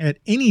looking at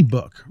any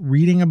book,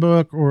 reading a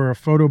book or a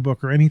photo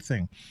book or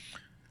anything.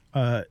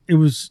 It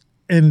was,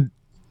 and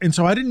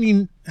so I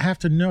didn't have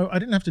to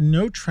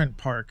know Trent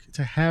Parke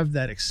to have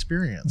that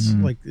experience.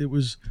 Like, it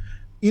was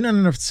in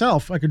and of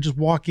itself. I could just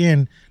walk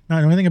in,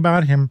 not know anything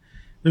about him.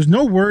 There's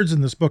no words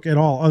in this book at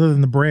all other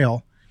than the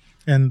Braille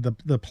and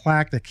the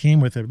plaque that came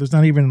with it. There's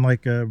not even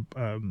like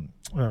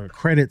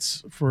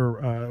credits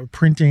for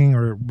printing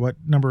or what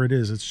number it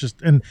is. It's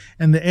just, and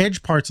the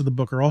edge parts of the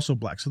book are also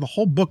black. So the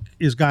whole book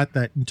is got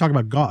that. You talk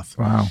about goth.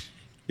 Wow.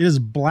 It is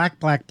black.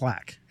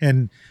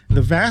 And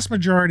the vast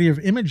majority of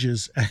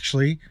images,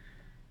 actually,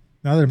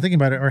 now that I'm thinking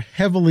about it, are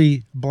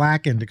heavily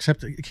blackened,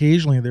 except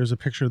occasionally there's a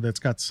picture that's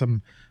got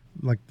some,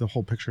 like, the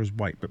whole picture is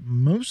white, but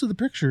most of the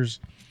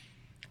pictures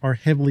are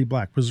heavily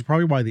black, which is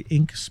probably why the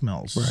ink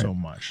smells so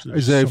much.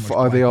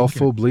 Are they all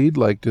full bleed?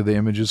 Like, do the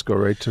images go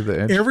right to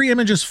the edge? Every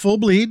image is full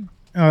bleed.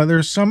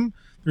 There's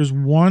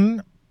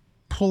one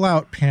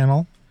pull-out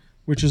panel,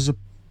 which is a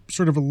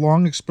sort of a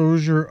long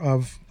exposure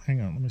of,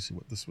 hang on, let me see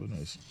what this one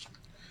is.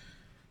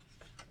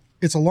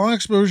 It's a long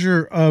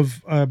exposure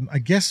of, I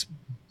guess,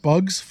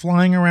 bugs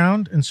flying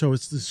around, and so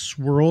it's the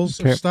swirls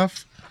of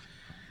stuff.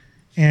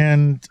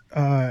 And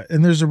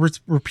there's a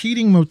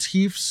repeating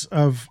motifs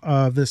of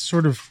this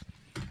sort of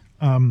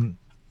white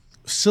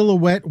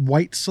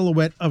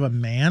silhouette of a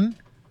man.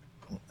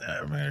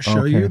 I'm going to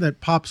show you,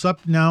 that pops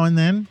up now and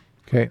then.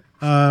 Okay.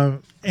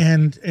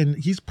 And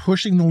he's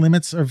pushing the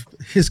limits of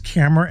his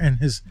camera and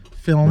his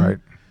film,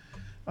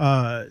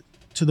 to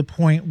the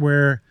point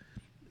where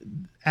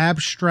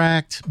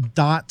abstract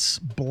dots,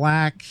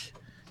 black,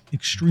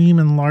 extreme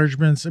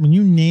enlargements. I mean,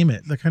 you name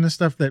it. The kind of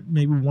stuff that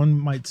maybe one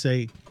might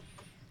say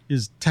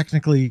is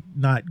technically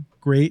not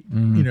great.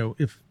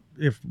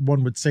 If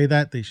one would say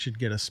that, they should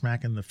get a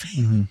smack in the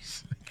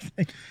face.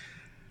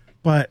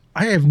 But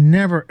I have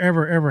never,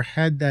 ever, ever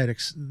had that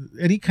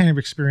any kind of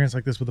experience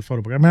like this with a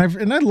photo book. I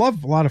mean, I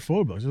love a lot of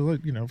photo books.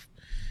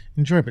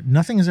 Enjoy it, but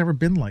nothing has ever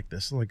been like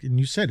this. Like, and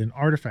you said, an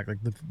artifact. Like,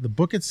 the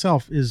book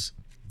itself is.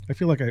 I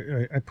feel like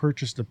I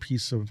purchased a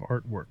piece of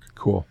artwork.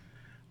 Cool.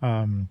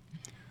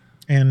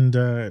 And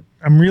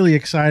I'm really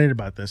excited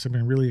about this.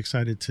 I'm really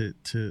excited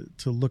to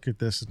look at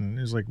this, and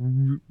it's like,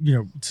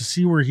 to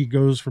see where he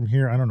goes from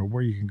here. I don't know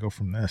where you can go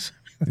from this.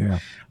 Yeah.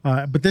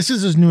 But this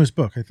is his newest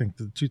book, I think,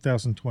 the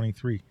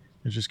 2023.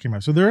 It just came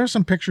out. So there are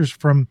some pictures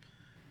from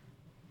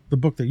the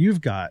book that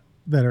you've got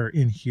that are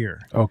in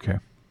here. Okay.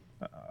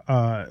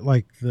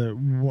 Like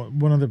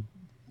one of the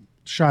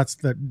shots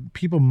that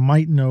people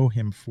might know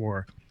him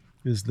for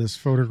is this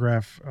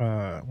photograph.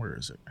 Where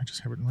is it? I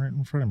just have it right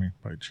in front of me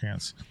by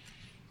chance.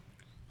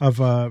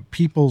 Of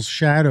people's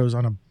shadows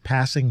on a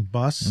passing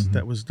bus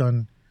that was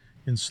done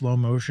in slow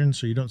motion.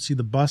 So you don't see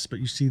the bus, but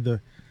you see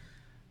the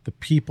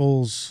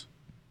people's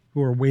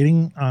who are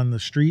waiting on the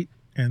street,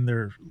 and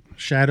their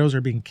shadows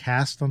are being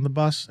cast on the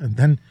bus. And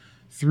then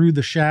through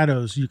the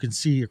shadows, you can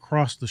see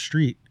across the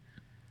street,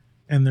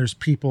 and there's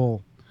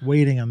people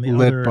waiting on the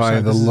other side. Lit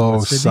by the low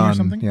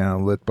sun. Yeah,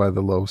 lit by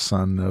the low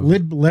sun.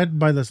 Led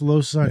by this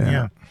low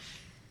sun,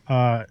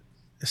 yeah.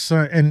 So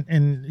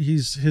and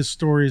his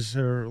stories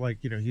are like,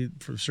 he,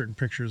 for certain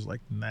pictures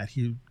like that,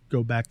 he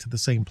go back to the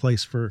same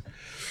place for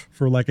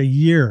like a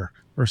year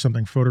or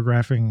something,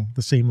 photographing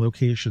the same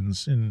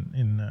locations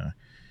in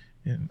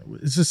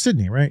it's a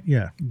Sydney, right?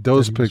 Yeah,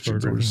 those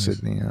pictures were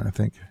Sydney, I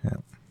think.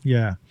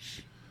 Yeah.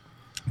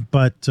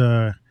 But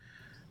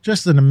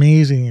just an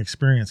amazing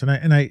experience,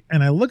 and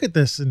I look at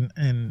this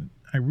and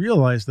I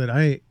realize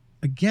that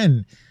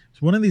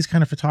it's one of these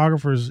kind of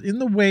photographers in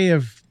the way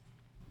of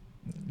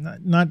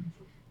not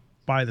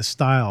by the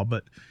style,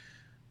 but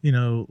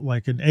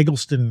like an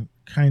Eggleston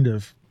kind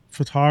of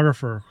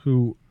photographer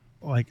who,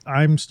 like,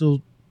 I'm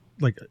still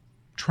like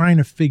trying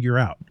to figure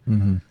out,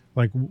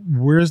 like,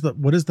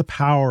 what is the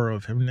power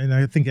of him? And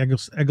I think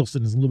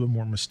Eggleston is a little bit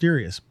more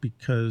mysterious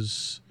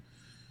because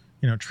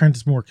Trent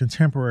is more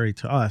contemporary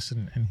to us,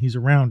 and he's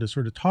around to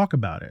sort of talk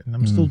about it. And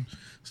I'm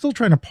still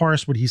trying to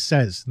parse what he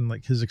says and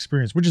like his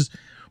experience,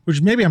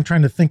 which maybe I'm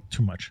trying to think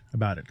too much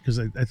about it, because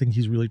I think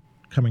he's really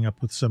coming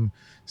up with some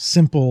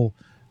simple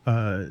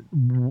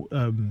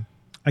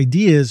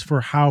ideas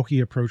for how he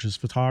approaches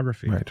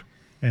photography. Right.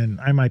 And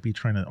I might be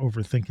trying to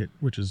overthink it,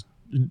 which is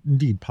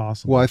indeed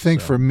possible. Well, I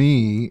think for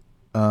me,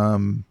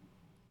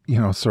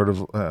 sort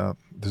of,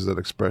 there's that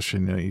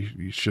expression,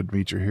 you should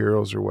meet your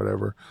heroes or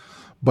whatever.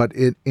 But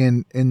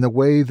in the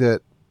way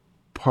that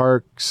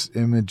Parke's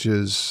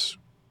images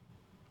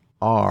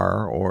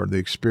are, or the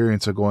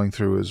experience of going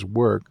through his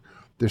work,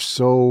 they're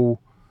so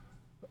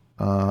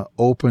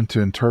open to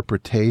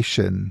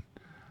interpretation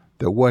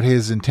that what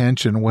his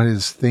intention, what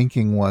his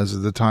thinking was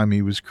at the time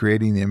he was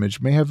creating the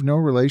image may have no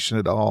relation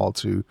at all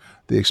to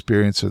the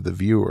experience of the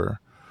viewer.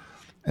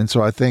 And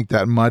so I think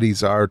that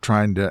muddies our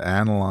trying to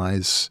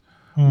analyze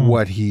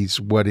what we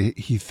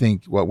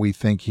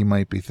think he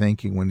might be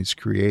thinking when he's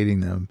creating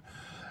them.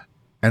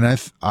 And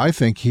I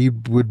think he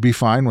would be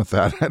fine with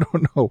that. I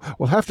don't know.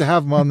 We'll have to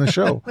have him on the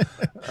show.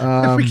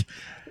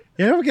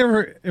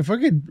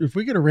 If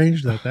we could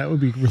arrange that would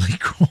be really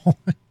cool.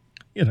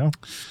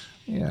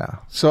 Yeah.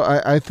 So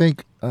I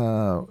think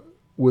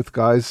with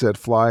guys that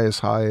fly as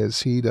high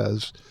as he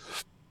does,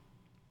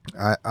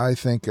 I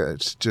think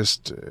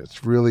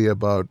it's really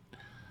about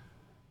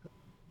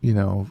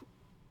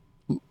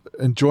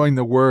enjoying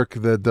the work,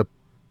 the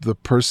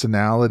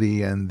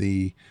personality and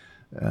the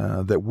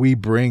that we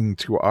bring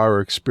to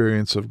our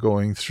experience of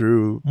going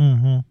through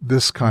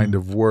this kind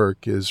of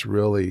work is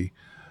really,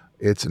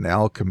 it's an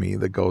alchemy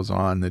that goes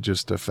on that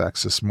just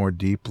affects us more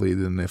deeply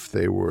than if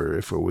it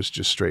was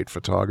just straight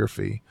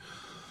photography.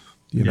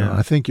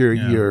 I think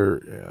your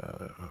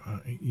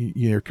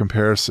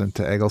comparison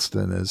to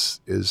Eggleston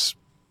is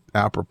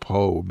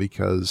apropos,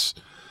 because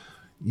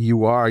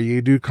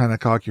you do kind of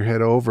cock your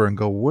head over and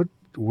go, what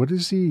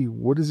is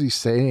he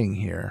saying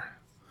here?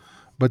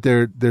 But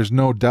there's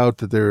no doubt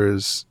that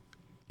there's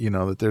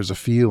a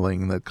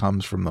feeling that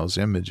comes from those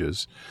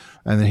images,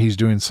 and that he's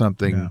doing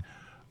something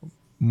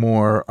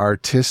more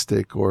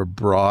artistic or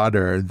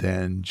broader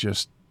than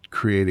just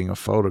creating a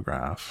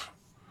photograph.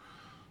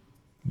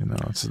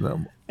 It's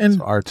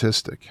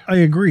artistic. I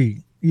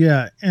agree.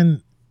 Yeah.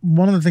 And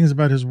one of the things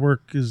about his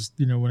work is,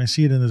 when I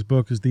see it in this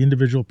book, is the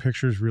individual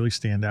pictures really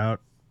stand out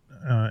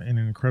in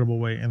an incredible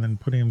way. And then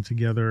putting them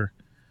together,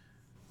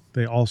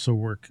 they also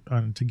work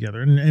on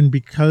together. And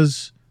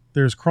because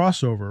there's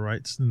crossover,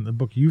 right? In the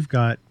book you've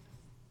got,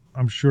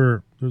 I'm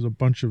sure there's a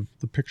bunch of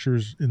the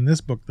pictures in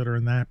this book that are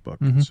in that book.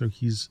 Mm-hmm. So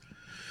he's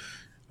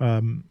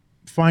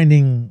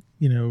finding,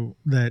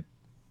 that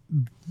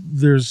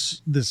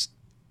there's this,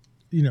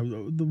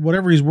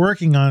 whatever he's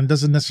working on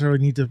doesn't necessarily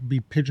need to be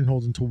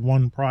pigeonholed into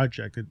one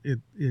project. It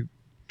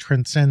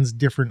transcends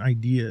different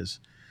ideas,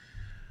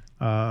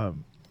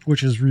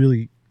 which is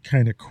really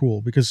kind of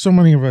cool, because so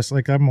many of us,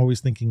 like, I'm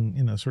always thinking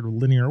in a sort of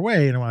linear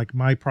way, like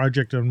my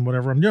project and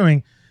whatever I'm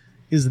doing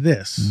is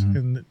this,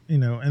 and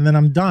and then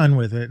I'm done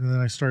with it, and then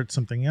I start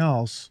something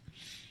else,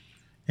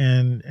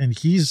 and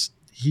he's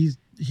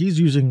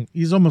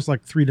almost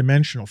like 4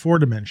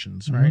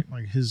 dimensions, right?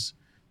 Like his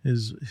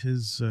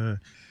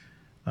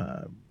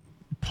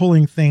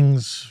pulling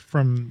things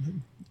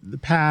from the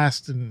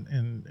past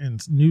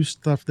and new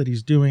stuff that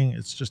he's doing.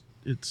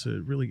 It's a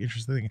really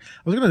interesting thing.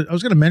 I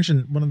was gonna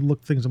mention one of the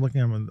things I'm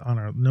looking at on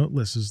our note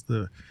list is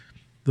the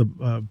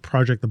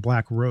project, The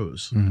Black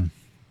Rose,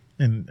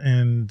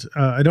 and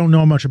I don't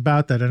know much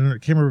about that. I don't know,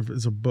 it came over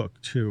as a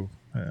book too.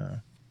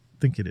 I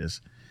think it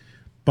is,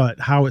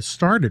 but how it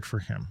started for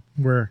him,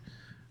 where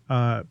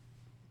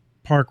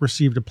Parke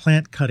received a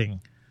plant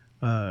cutting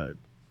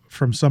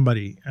from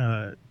somebody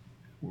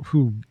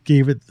who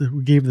gave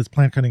this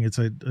plant cutting. It's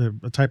a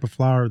type of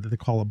flower that they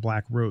call a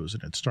black rose,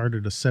 and it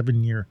started a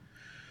 7-year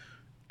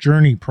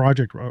journey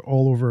project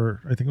all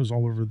over. I think it was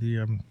all over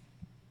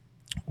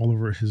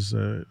his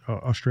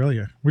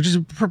Australia, which is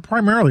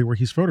primarily where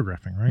he's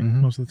photographing, right?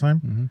 Most of the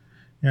time.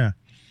 Yeah.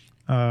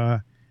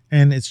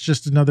 And it's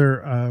just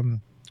another,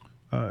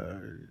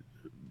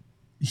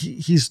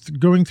 he's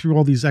going through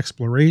all these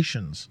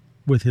explorations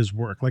with his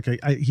work. Like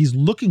he's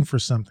looking for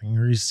something,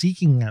 or he's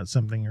seeking out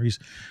something, or he's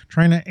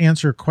trying to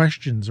answer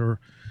questions or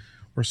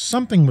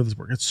something with his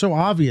work. It's so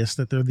obvious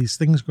that there are these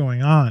things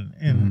going on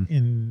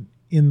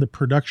in the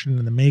production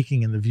and the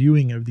making and the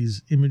viewing of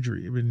these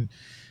imagery. I mean,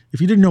 if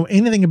you didn't know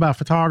anything about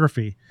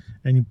photography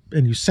and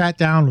you sat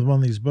down with one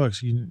of these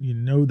books, you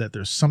know that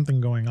there's something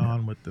going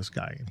on with this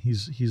guy, and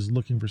he's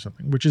looking for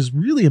something, which is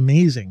really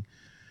amazing.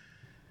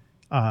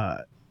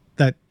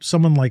 That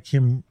someone like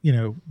him,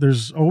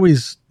 there's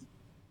always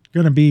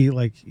going to be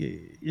like,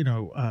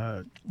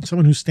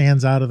 someone who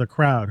stands out of the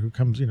crowd, who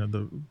comes,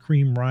 the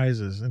cream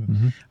rises.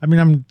 And I mean,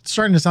 I'm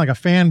starting to sound like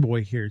a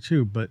fanboy here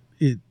too, but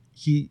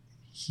he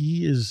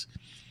is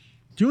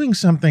doing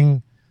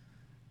something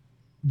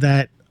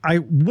that I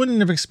wouldn't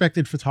have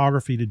expected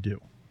photography to do,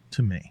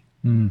 to me.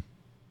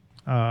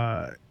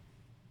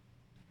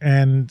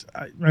 And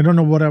I don't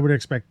know what I would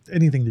expect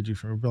anything to do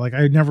from it, but like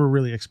I never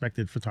really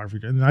expected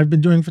photography. And I've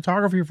been doing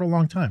photography for a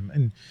long time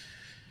and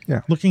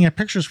looking at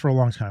pictures for a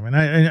long time. And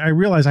I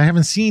realize I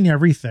haven't seen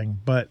everything,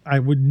 but I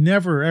would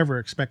never, ever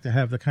expect to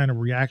have the kind of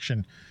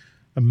reaction,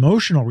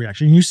 emotional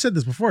reaction. And you said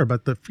this before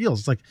about the feels.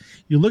 It's like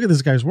you look at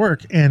this guy's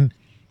work and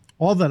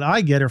all that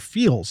I get are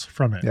feels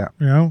from it, you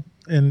know?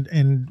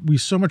 And we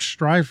so much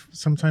strive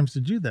sometimes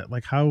to do that.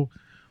 Like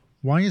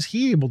why is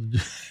he able to do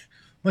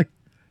like,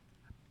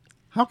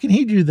 how can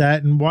he do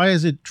that? And why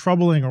is it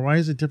troubling or why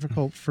is it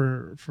difficult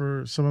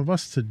for some of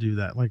us to do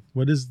that? Like,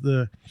 what is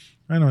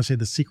I don't want to say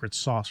the secret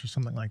sauce or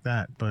something like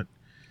that, but.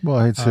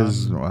 Well, it's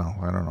his, well,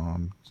 I don't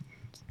know.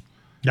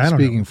 I'm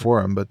speaking for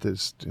him, but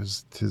this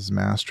is his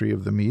mastery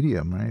of the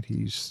medium, right?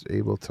 He's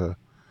able to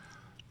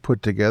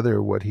put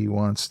together what he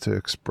wants to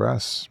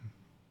express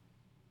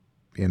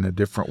in a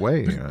different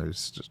way.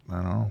 It's just,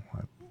 I don't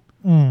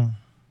know.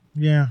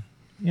 Yeah.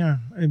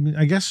 I mean,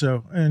 I guess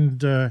so.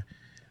 And,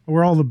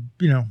 we're all the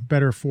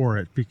better for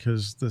it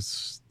because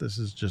this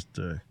is just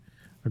a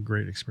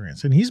great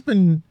experience. And he's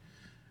been,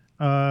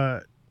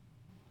 I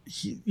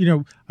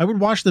would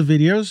watch the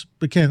videos,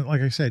 but Ken,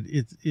 like I said,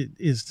 it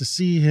is to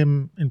see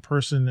him in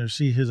person or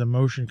see his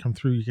emotion come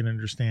through. You can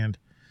understand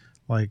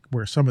like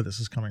where some of this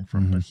is coming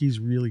from, but he's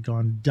really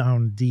gone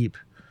down deep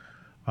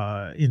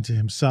into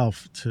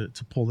himself to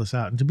pull this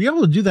out and to be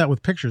able to do that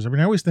with pictures. I mean,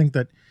 I always think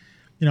that,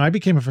 I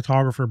became a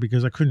photographer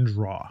because I couldn't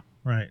draw,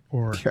 right?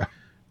 Or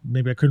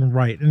maybe I couldn't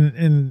write.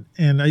 And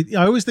I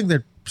always think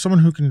that someone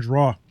who can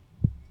draw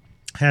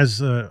has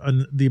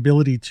the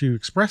ability to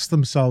express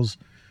themselves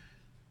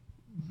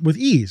with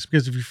ease,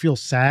 because if you feel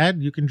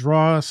sad, you can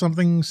draw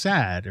something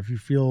sad. If you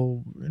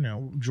feel,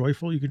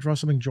 joyful, you can draw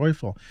something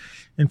joyful.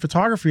 In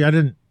photography, I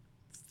didn't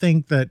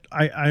think that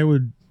I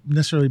would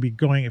necessarily be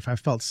going, if I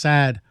felt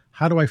sad,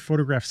 how do I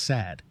photograph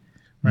sad?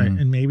 Right.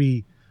 And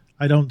maybe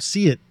I don't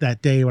see it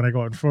that day when I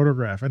go out and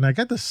photograph. And I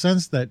get the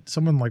sense that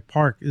someone like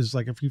Parke is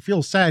like, if he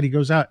feels sad, he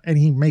goes out and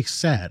he makes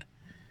sad,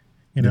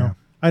 I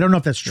don't know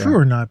if that's true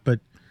or not,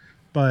 but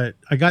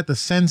I got the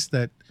sense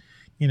that,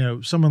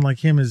 someone like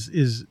him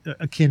is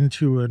akin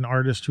to an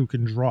artist who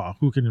can draw,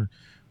 who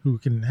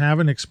can have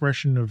an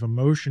expression of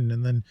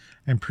emotion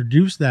and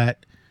produce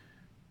that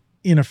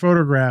in a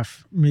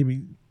photograph,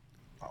 maybe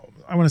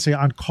I want to say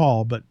on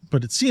call, but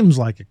it seems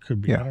like it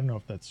could be. I don't know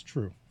if that's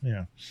true.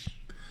 Yeah.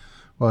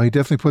 Well, he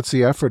definitely puts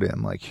the effort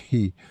in. Like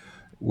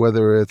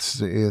whether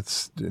it's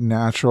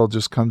natural,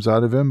 just comes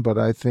out of him. But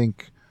I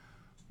think,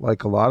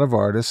 like a lot of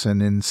artists,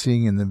 and in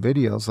seeing in the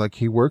videos, like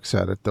he works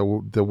at it.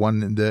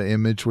 The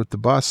image with the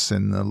bus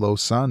in the low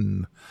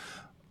sun,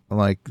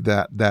 like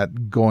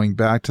that going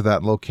back to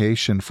that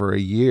location for a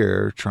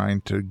year,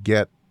 trying to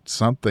get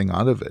something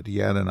out of it. He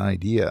had an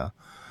idea,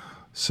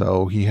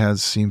 so he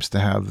seems to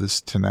have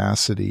this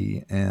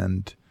tenacity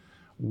and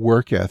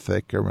work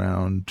ethic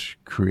around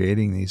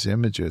creating these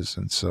images.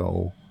 And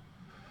so,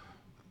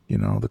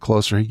 the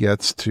closer he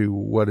gets to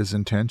what his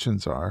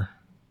intentions are,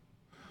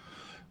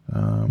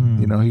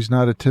 he's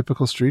not a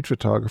typical street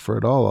photographer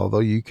at all, although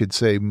you could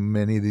say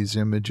many of these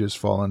images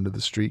fall into the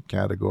street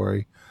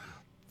category.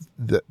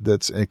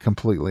 That's a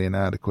completely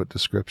inadequate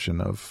description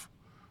of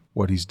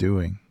what he's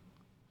doing.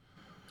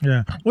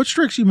 Yeah. What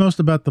strikes you most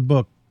about the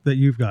book that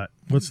you've got?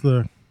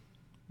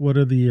 What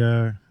are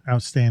the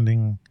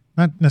outstanding,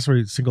 not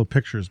necessarily single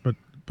pictures, but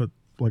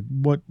like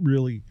what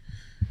do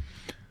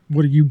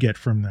you get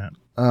from that?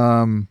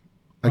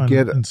 I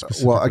get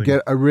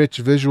a rich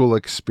visual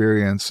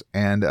experience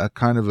and a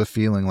kind of a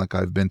feeling like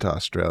I've been to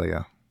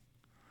Australia.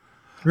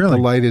 Really?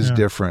 The light is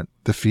different.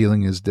 The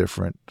feeling is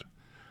different.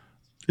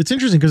 It's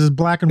interesting because it's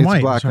black and white.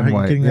 It's black and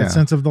white. You're getting the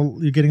sense of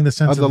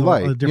the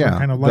light. A different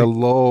kind of light. The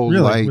low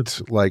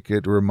light, like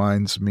it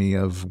reminds me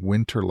of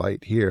winter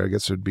light here. I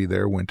guess it would be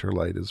their winter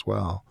light as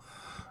well.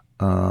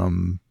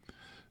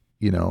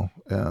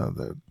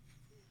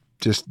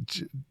 Just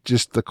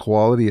the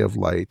quality of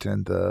light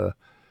and the,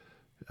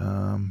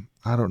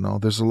 I don't know.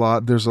 There's a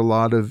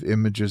lot of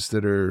images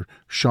that are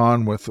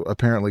shone with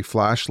apparently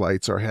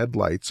flashlights or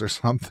headlights or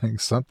something.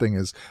 Something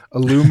is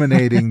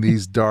illuminating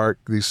these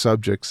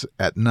subjects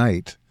at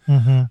night,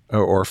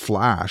 or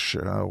flash,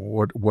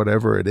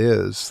 whatever it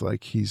is.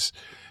 Like he's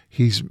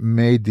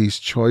made these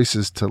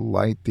choices to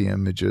light the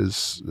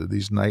images,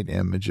 these night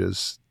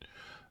images,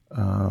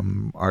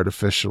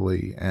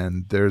 artificially.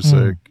 And there's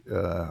I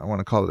want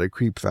to call it a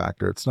creep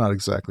factor. It's not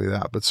exactly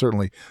that, but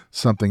certainly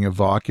something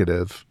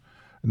evocative.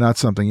 Not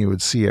something you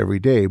would see every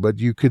day, but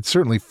you could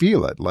certainly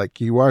feel it. Like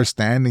you are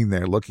standing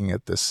there looking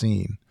at this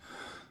scene.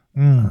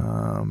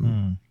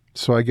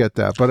 So I get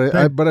that,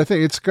 but I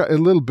think it's got a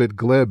little bit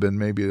glib and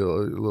maybe a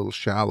little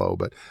shallow.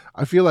 But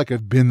I feel like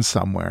I've been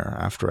somewhere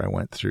after I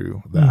went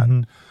through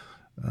that.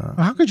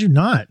 How could you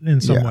not? In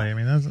some way, I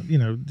mean, that's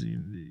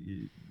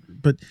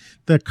But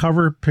the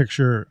cover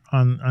picture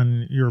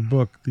on your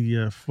book,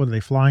 the what are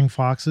they, flying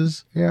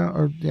foxes? I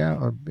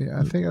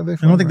think I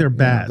don't think they're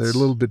bats. They're a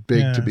little bit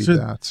big to be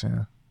bats.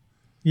 Yeah.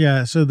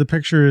 Yeah, so the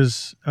picture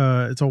is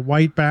it's a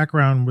white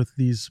background with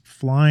these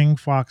flying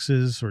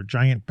foxes or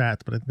giant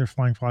bats, but I think they're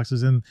flying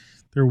foxes, and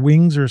their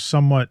wings are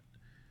somewhat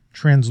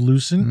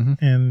translucent,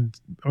 and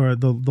or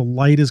the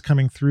light is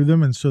coming through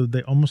them, and so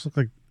they almost look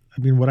like,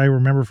 I mean, what I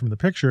remember from the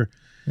picture,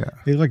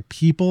 they look like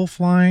people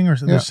flying, or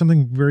there's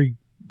something very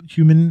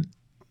human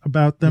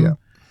about them.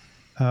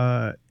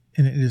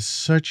 And it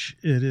is like,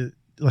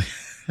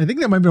 I think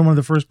that might have been one of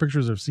the first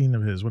pictures I've seen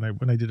of his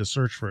when I did a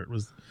search for it,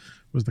 was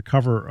the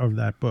cover of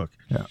that book.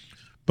 Yeah.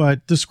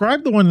 But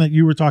describe the one that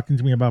you were talking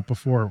to me about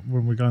before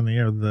when we got on the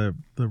air, the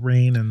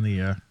rain and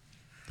the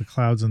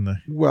clouds and the...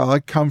 Well, I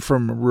come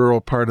from a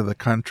rural part of the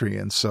country,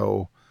 and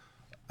so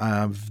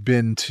I've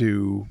been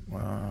to,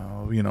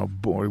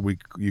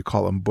 you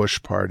call them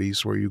bush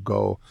parties, where you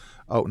go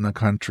out in the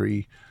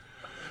country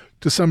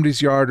to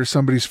somebody's yard or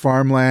somebody's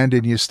farmland,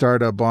 and you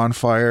start a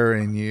bonfire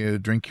and you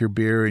drink your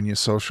beer and you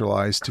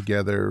socialize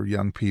together,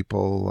 young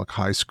people, like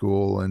high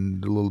school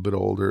and a little bit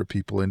older,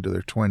 people into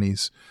their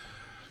 20s.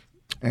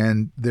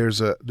 And there's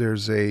an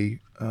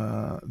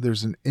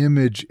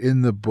image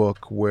in the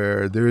book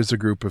where there is a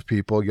group of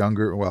people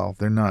younger. Well,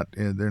 they're not,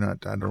 I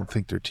don't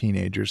think they're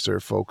teenagers. They're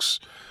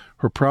folks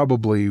who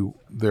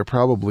they're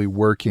probably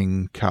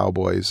working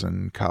cowboys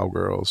and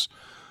cowgirls,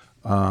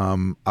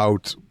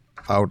 out.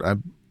 I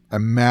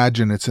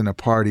imagine it's in a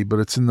party, but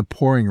it's in the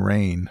pouring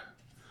rain.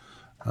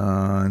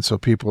 And so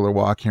people are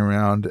walking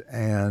around,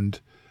 and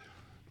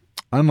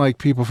unlike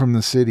people from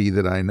the city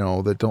that I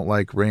know that don't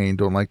like rain,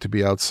 don't like to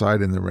be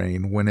outside in the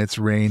rain, when it's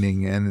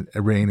raining, and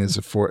rain is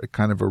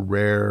kind of a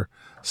rare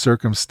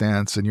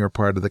circumstance in your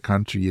part of the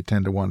country, you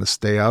tend to want to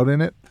stay out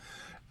in it.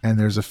 And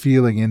there's a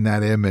feeling in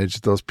that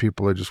image, those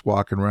people are just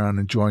walking around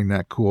enjoying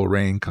that cool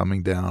rain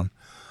coming down.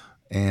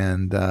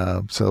 And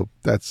so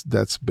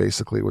that's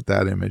basically what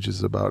that image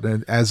is about.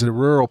 And as a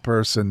rural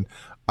person,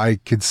 I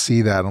could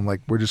see that. I'm like,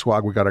 we're just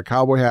walking. We got our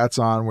cowboy hats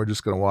on. We're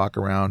just going to walk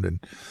around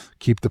and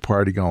keep the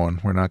party going.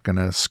 We're not going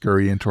to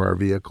scurry into our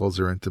vehicles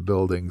or into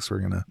buildings. We're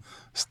going to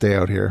stay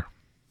out here.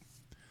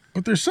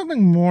 But there's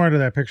something more to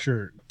that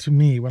picture to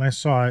me. When I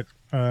saw it,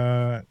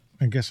 I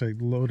guess I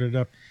loaded it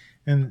up,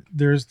 and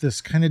there's this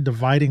kind of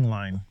dividing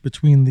line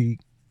between the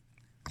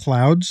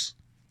clouds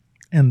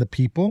and the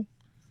people.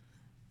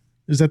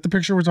 Is that the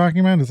picture we're talking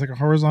about? It's like a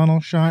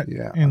horizontal shot.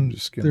 Yeah. And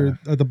they're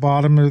at the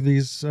bottom of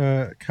these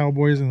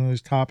cowboys, and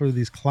there's top of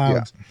these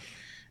clouds. Yeah.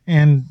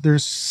 And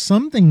there's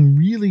something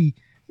really,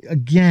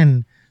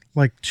 again,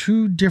 like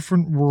two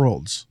different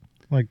worlds,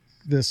 like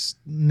this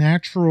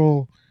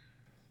natural,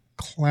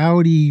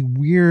 cloudy,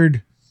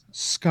 weird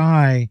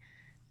sky,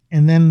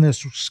 and then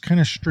this kind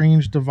of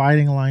strange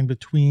dividing line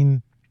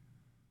between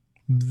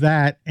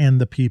that and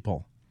the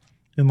people,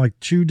 in like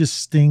two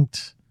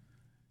distinct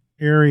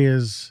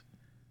areas.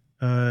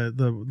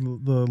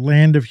 The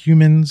land of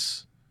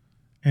humans,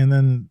 and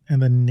then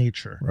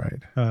nature. Right.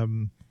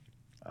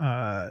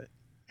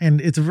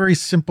 And it's a very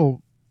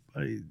simple,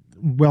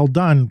 well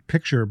done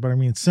picture, but I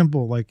mean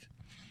simple, like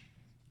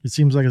it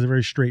seems like it's a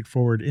very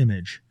straightforward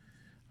image,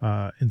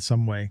 in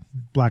some way,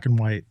 black and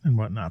white and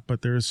whatnot.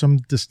 But there is some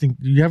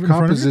distinct. Do you have it in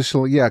front of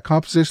you? Yeah,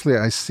 compositionally,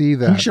 I see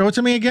that. Can you show it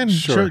to me again?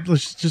 Sure.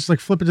 Let's just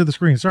like flip it to the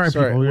screen. Sorry.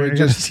 People. I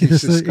gotta see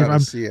this.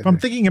 If I'm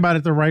thinking about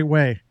it the right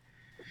way.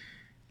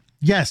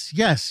 Yes.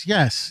 Yeah.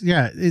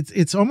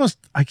 It's almost,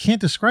 I can't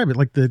describe it,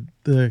 like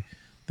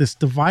this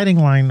dividing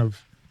line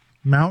of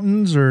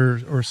mountains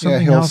or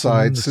something else.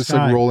 Hillsides. It's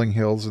like rolling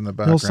hills in the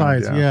background.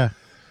 Hillsides.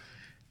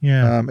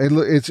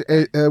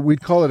 Yeah.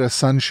 We'd call it a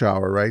sun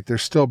shower, right?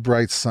 There's still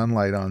bright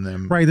sunlight on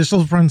them. Right. There's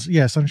still sun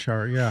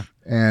shower. Yeah.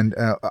 And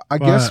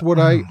guess what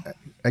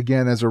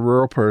again, as a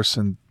rural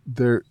person,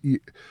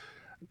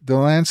 the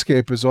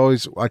landscape is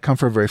always, I come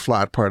from a very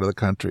flat part of the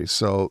country,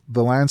 so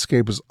the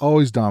landscape is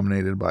always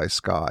dominated by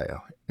sky.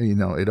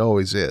 It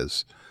always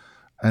is.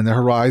 And the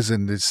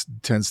horizon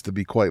tends to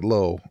be quite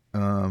low.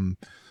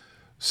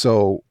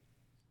 So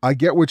I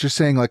get what you're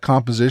saying, like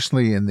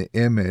compositionally in the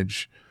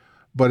image,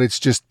 but it's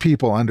just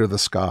people under the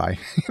sky,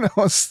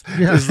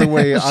 is the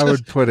way I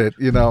would put it.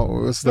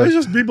 It's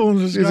just people in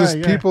the sky. It's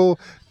just people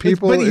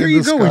but here in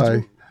you the go.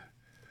 sky.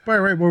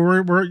 Right. Well,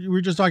 we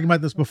were just talking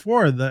about this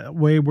before, the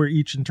way we're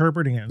each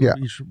interpreting it,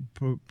 each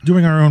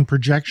doing our own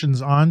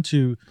projections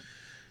onto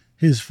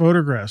his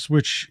photographs,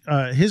 which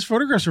his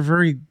photographs are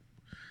very.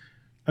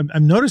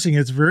 I'm noticing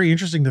it's very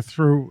interesting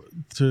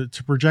to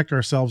project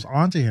ourselves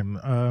onto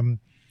him.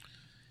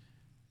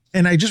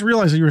 And I just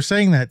realized that you were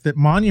saying that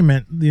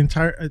Monument, the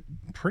entire,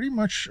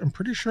 I'm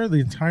pretty sure the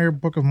entire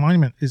book of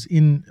Monument is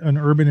in an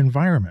urban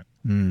environment.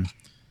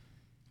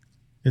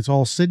 It's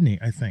all Sydney,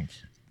 I think.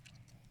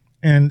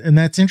 And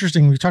that's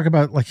interesting. We talk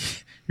about, like,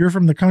 you're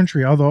from the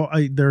country, although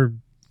there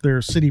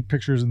are city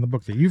pictures in the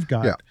book that you've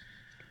got,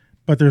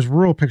 but there's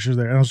rural pictures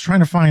there. And I was trying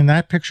to find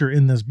that picture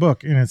in this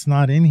book, and it's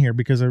not in here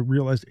because I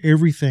realized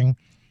everything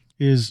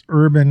is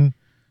urban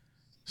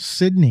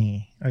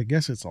Sydney. I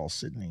guess it's all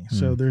Sydney.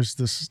 So there's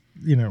this,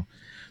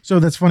 so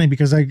that's funny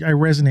because I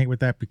resonate with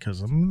that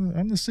because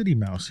I'm the city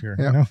mouse here,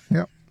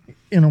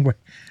 in a way.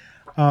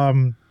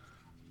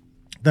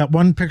 That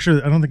one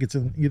picture, I don't think it's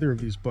in either of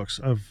these books,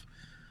 of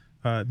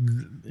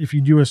if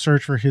you do a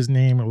search for his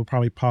name, it will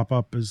probably pop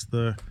up as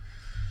the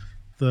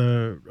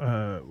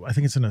I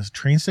think it's in a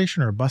train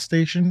station or a bus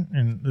station,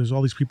 and there's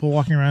all these people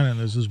walking around, and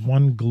there's this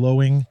one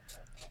glowing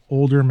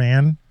older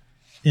man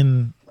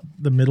in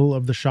the middle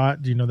of the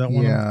shot. Do you know that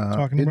one I'm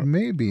talking about? It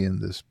may be in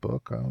this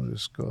book. I'll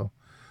just go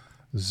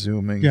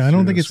zooming. Yeah, I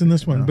don't think it's in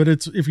this one, but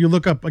it's, if you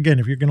look up, again,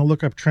 if you're going to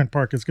look up Trent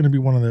Parke, it's going to be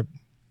one of the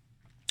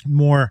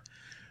more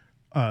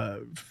I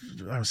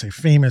would say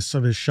famous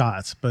of his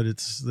shots. But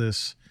it's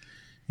this,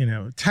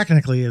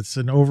 technically it's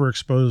an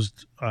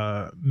overexposed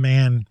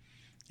man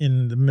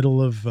in the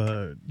middle of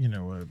like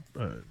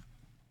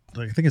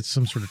I think it's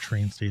some sort of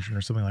train station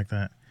or something like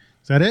that.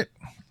 Is that it?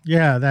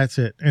 Yeah, that's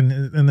it.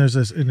 And there's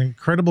an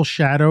incredible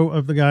shadow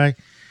of the guy,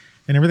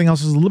 and everything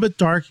else is a little bit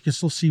dark. You can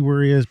still see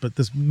where he is, but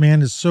this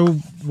man is so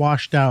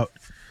washed out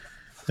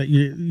that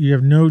you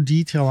have no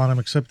detail on him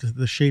except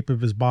the shape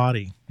of his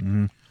body.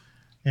 Mm-hmm.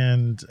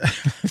 And I'm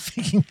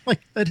thinking,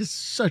 like, that is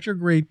such a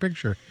great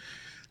picture.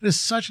 It is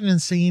such an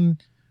insane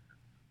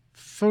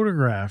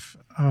photograph.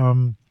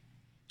 And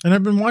I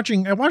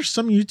watched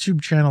some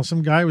YouTube channel.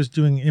 Some guy was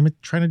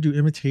trying to do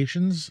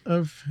imitations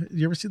of,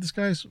 you ever see this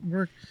guy's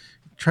work?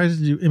 Tries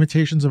to do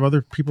imitations of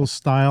other people's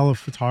style of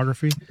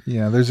photography.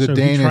 Yeah, there's a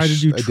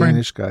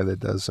Danish guy that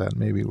does that.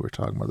 Maybe we're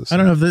talking about this. I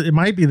don't know if it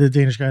might be the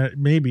Danish guy,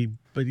 maybe,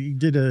 but he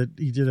did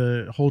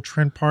a whole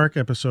Trent Parke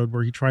episode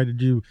where he tried to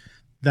do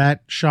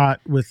that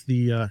shot with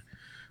the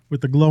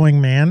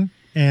glowing man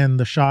and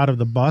the shot of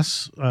the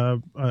bus,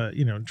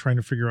 trying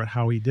to figure out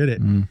how he did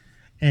it. Mm.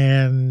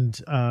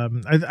 And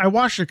I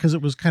watched it because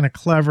it was kind of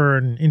clever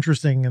and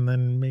interesting, and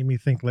then made me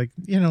think, like,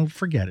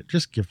 forget it,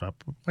 just give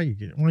up. Why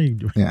are you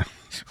doing? Yeah,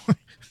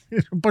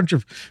 a bunch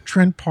of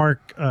Trent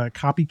Parke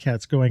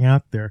copycats going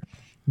out there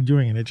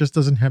doing it. It just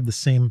doesn't have the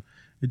same.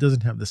 It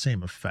doesn't have the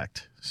same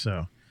effect.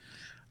 So,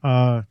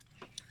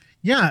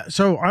 yeah.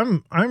 So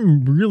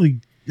I'm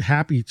really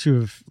happy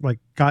to have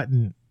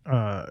gotten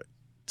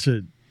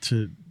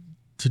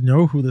to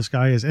know who this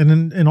guy is,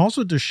 and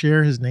also to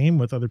share his name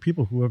with other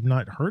people who have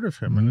not heard of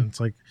him. Mm-hmm. And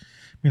it's like,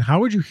 I mean, how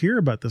would you hear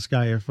about this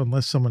guy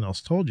unless someone else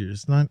told you?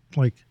 It's not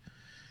like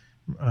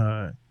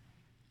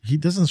he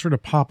doesn't sort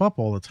of pop up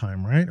all the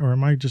time, right? Or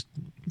am I just?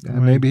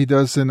 Maybe he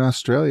does in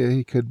Australia.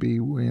 He could be,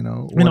 one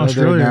of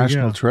their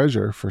national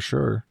treasure for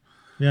sure.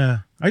 Yeah,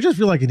 I just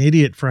feel like an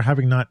idiot for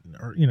having not,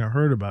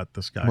 heard about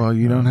this guy. Well,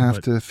 you don't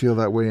have to feel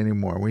that way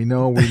anymore. We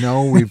know.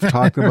 We've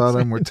talked about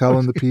him. We're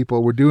telling the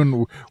people.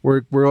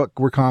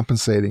 We're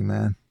compensating,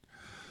 man.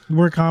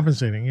 We're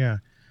compensating, yeah.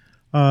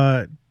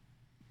 But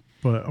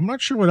I'm not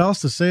sure what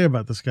else to say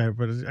about this guy.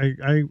 But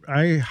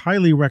I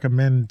highly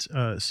recommend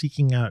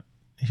seeking out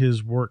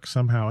his work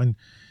somehow. And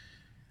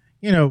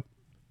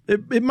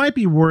it might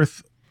be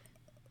worth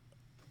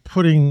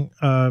putting.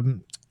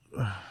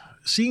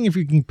 Seeing if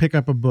you can pick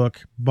up a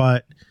book,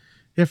 but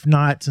if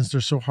not, since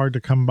they're so hard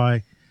to come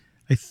by,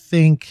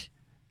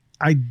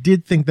 I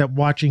did think that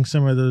watching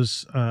some of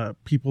those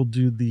people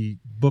do the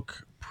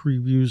book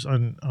previews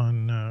on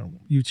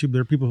YouTube,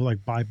 there are people who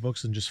buy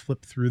books and just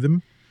flip through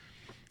them,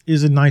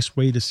 is a nice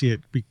way to see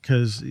it,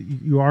 because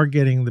you are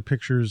getting the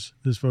pictures,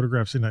 these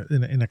photographs in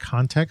a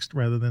context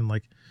rather than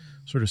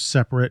sort of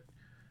separate.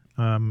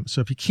 So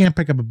if you can't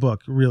pick up a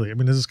book, really, I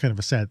mean, this is kind of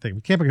a sad thing. If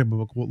you can't pick up a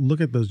book, well,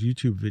 look at those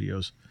YouTube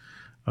videos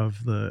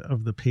of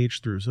the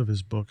page throughs of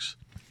his books.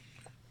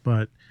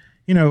 But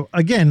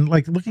again,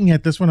 looking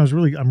at this one,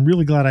 I'm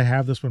really glad I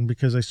have this one,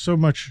 because I so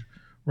much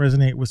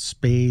resonate with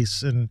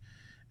space and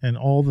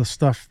all the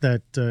stuff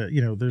that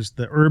there's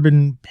the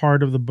urban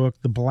part of the book.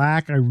 The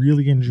black I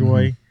really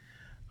enjoy.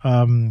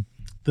 Mm-hmm.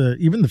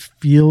 Even the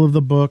feel of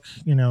the book,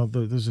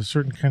 there's a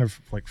certain kind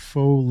of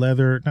faux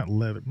leather, not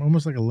leather,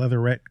 almost like a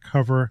leatherette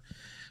cover,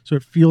 so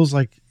it feels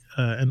like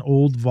an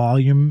old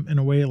volume in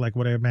a way, like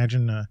what I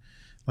imagine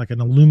like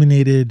an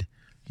illuminated,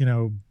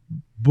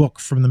 book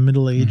from the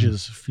Middle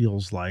Ages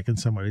feels like in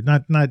some way.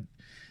 Not,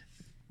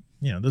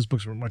 those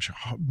books were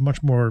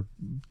much more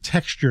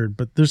textured,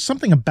 but there's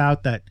something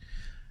about that.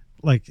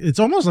 It's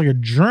almost like a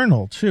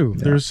journal too.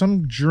 Yeah. There's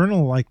some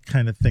journal-like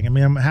kind of thing. I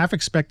mean, I'm half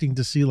expecting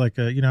to see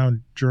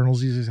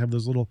journals these days have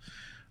those little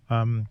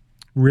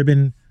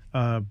ribbon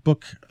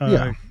book.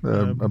 A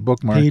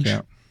bookmark. Page,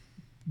 yeah.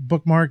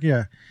 Bookmark,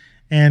 yeah.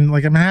 And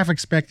I'm half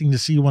expecting to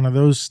see one of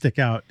those stick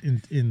out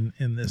in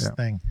this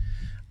thing.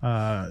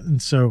 And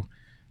so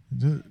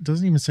it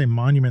doesn't even say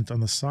monument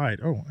on the side.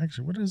 Oh,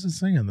 actually, what does it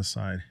say on the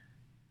side?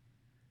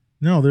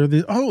 No,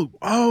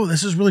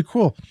 this is really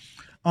cool.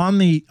 On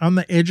the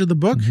edge of the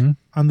book, mm-hmm.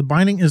 on the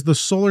binding, is the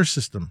solar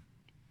system.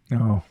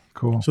 Oh,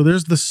 cool. So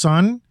there's the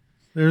sun,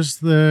 there's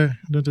the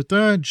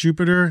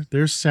Jupiter,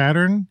 there's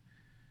Saturn.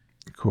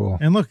 Cool.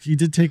 And look,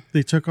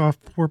 they took off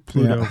poor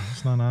Pluto. Yeah.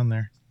 It's not on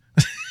there.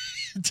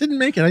 It didn't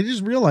make it. I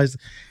just realized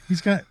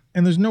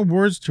and there's no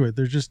words to it.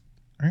 There's just,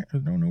 right?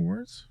 No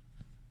words?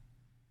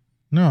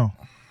 No.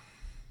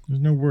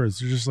 There's no words.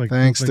 They're just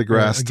thanks to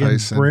Grass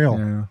Tyson.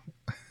 Braille.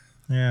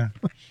 Yeah.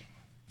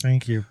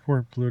 Thank you.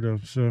 Poor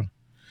Pluto. So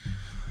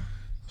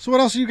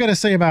what else you got to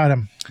say about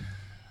him?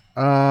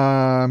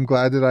 I'm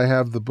glad that I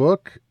have the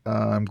book.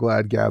 I'm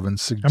glad Gavin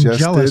suggested. I'm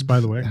jealous, by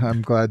the way.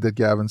 I'm glad that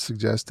Gavin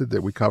suggested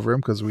that we cover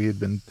him because we had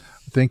been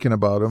thinking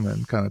about him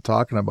and kind of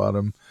talking about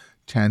him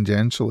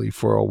tangentially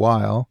for a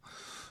while.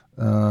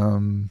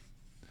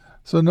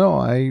 So no,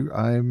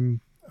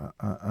 I'm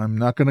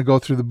not going to go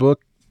through the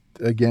book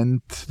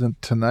again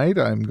tonight.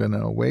 I'm going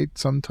to wait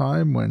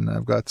sometime when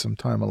I've got some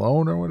time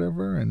alone or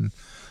whatever, and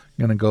I'm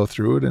going to go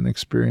through it and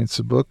experience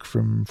the book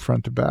from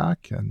front to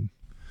back and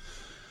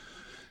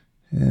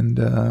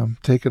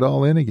take it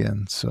all in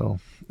again. So,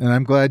 and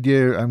I'm glad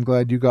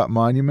you got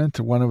Monument.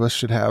 One of us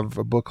should have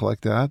a book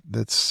like that.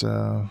 That's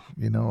a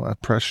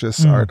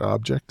precious art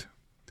object.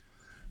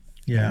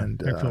 Yeah,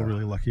 and I feel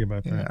really lucky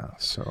about that. Yeah,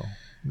 so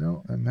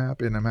no, I'm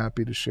happy, and I'm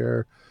happy to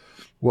share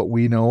what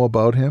we know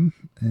about him,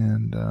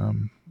 and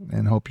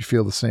hope you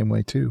feel the same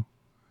way too.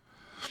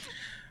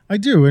 I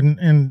do,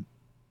 and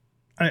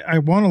I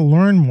want to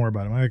learn more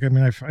about him. Like, I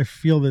mean, I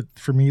feel that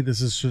for me,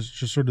 this is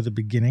just sort of the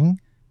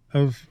beginning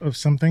of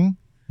something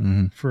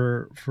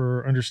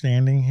for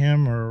understanding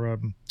him, or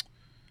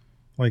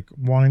like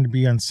wanting to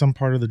be on some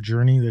part of the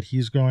journey that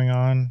he's going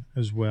on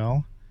as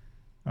well.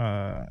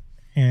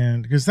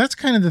 And because that's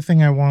kind of the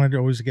thing I wanted to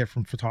always get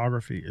from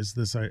photography, is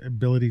this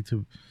ability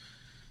to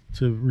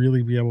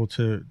really be able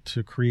to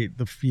create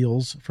the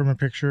feels from a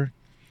picture.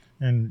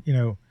 And,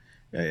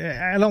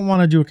 I don't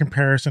want to do a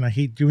comparison. I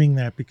hate doing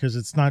that because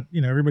it's not,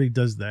 everybody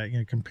does that,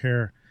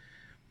 compare.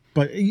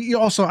 But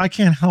also, I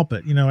can't help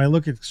it. I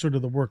look at sort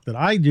of the work that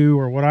I do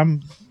or what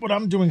I'm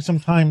doing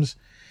sometimes,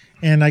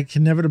 and I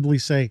can inevitably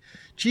say,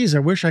 geez, I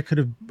wish I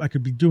could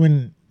be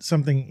doing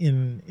something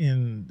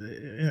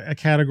in a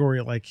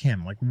category like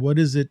him. Like, what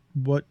is it?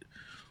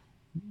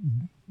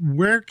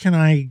 Where can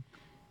I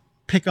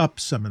pick up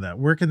some of that?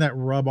 Where can that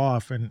rub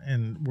off?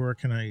 And where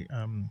can I,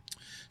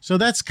 so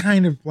that's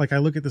kind of like, I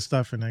look at the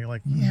stuff and I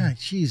like, yeah,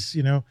 geez,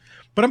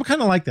 but I'm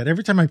kind of like that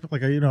every time I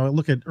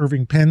look at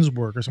Irving Penn's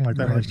work or something like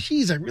that. Right. I'm like,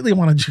 geez, I really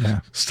want to do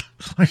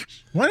stuff. Like,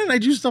 why didn't I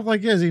do stuff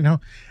like this?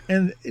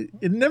 And it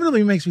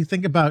inevitably makes me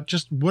think about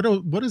just what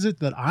is it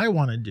that I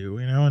want to do,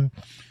 and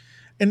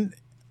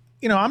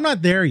I'm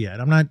not there yet.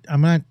 I'm not,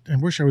 I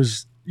wish I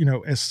was,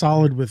 as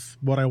solid with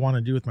what I want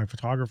to do with my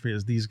photography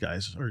as these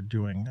guys are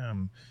doing.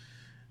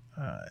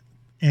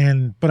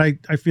 But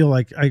I feel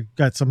like I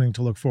got something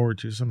to look forward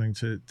to, something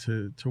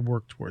to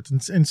work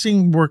towards, and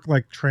seeing work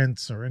like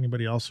Trent's or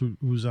anybody else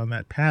who's on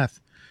that path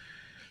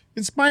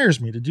inspires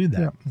me to do that.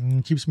 Yeah.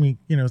 And keeps me,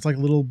 it's like a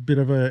little bit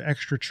of an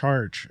extra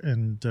charge.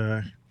 And,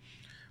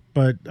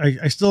 but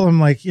I still am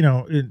like,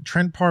 in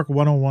Trent Parke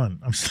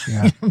 101,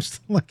 I'm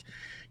still like,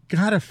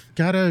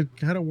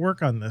 gotta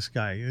work on this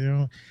guy,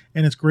 and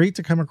it's great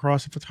to come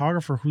across a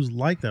photographer who's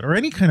like that, or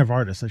any kind of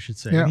artist, I should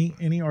say. Yeah.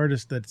 Any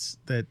artist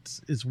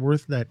that is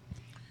worth that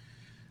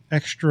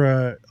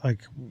extra,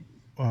 like,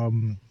 I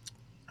don't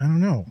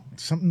know,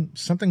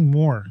 something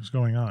more is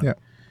going on. Yeah.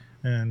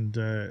 And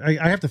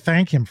I have to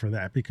thank him for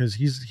that, because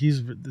he's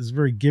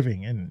very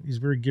giving, and he's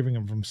very giving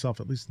of himself,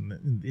 at least in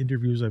the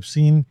interviews I've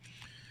seen.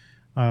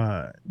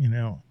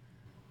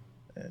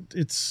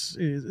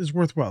 It's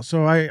worthwhile.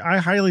 So I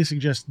highly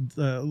suggest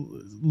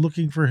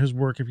looking for his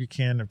work if you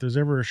can. If there's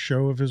ever a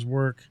show of his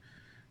work,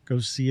 go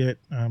see it.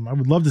 I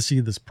would love to see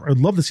this. I'd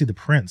love to see the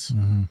prints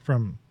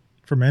from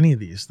any of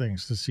these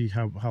things, to see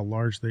how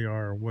large they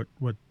are, what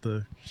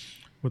the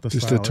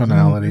just style the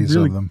tonalities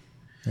of them.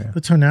 Yeah.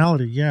 The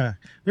tonality, yeah,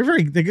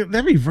 they'd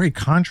be very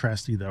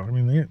contrasty though. I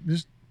mean,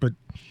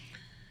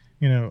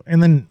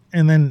 and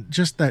then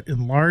just that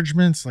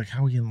enlargements, like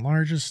how he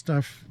enlarges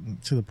stuff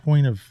to the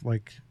point of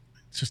like.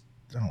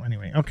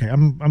 Anyway, okay,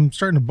 I'm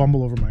starting to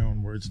bumble over my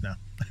own words now.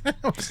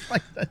 It's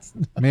like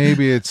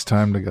maybe it's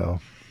time to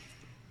go.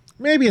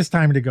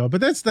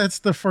 But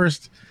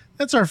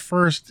that's our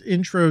first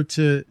intro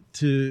to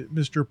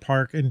Mr.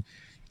 Parke. And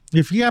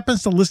if he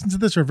happens to listen to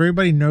this, or if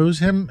everybody knows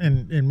him,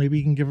 and maybe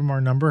you can give him our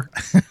number,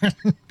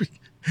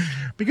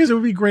 because it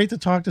would be great to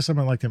talk to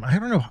someone like him. I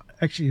don't know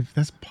actually if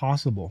that's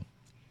possible.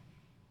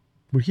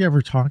 Would he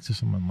ever talk to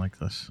someone like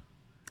this?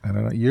 I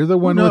don't know. You're the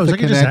one with the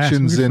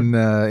connections in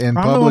publishing.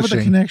 I'm the one with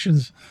the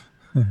connections.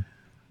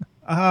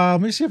 Let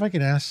me see if I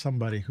can ask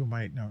somebody who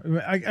might know.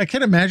 I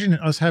can't imagine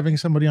us having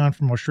somebody on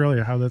from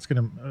Australia, how that's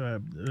going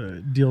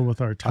to deal with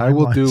our timelines. I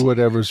will do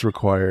whatever's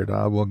required.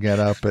 I will get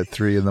up at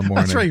 3 a.m.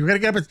 That's right. You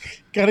got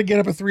to get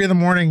up at 3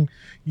 a.m.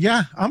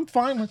 Yeah, I'm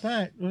fine with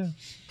that.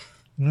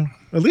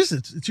 At least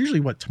it's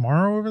usually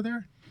tomorrow over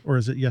there, or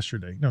is it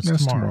yesterday? No,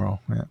 it's tomorrow.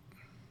 Yeah.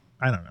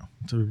 I don't know.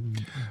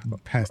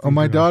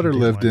 My daughter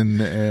lived in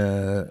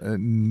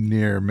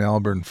near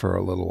Melbourne for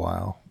a little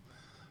while,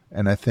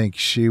 and I think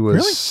she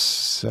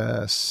was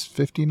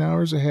 15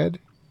 hours ahead,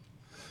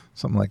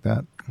 something like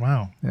that.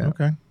 Wow. Yeah.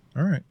 Okay.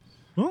 All right.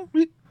 Well,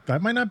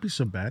 that might not be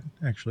so bad,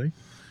 actually.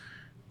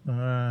 All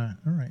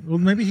right. Well,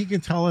 maybe he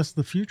can tell us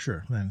the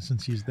future then,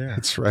 since he's there.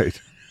 That's right.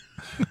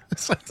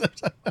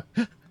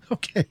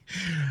 Okay.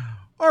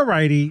 All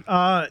righty.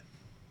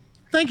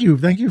 Thank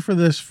you for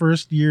this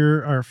first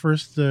year, our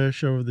first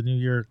show of the new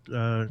year.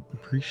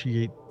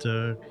 Appreciate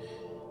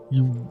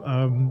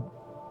you,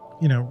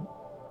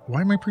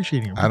 Why am I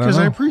appreciating you? I don't Because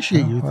I know.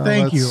 appreciate you. Well,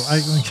 Thank you.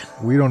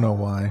 We don't know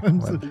why.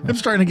 I'm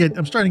starting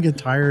to get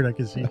tired. I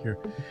can see here.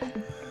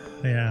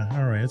 Yeah.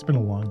 All right. It's been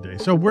a long day.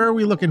 So where are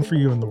we looking for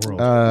you in the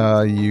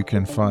world? You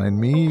can find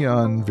me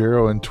on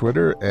Vero and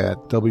Twitter at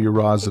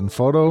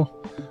WRosinPhoto.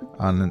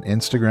 On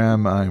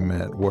Instagram, I'm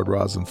at Ward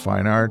Rosin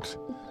Fine Art.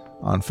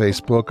 On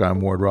Facebook,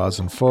 I'm Ward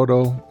Rosin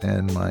Photo,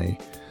 and my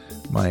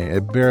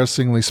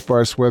embarrassingly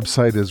sparse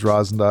website is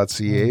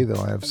rosin.ca,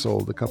 though I have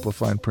sold a couple of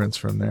fine prints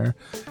from there.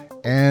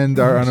 And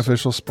our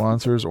unofficial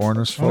sponsor is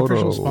Ornis Photo,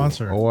 Unofficial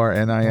sponsor.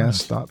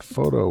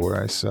 ORNIS.photo, where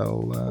I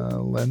sell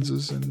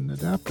lenses and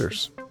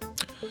adapters.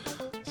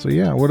 So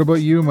yeah, what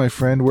about you, my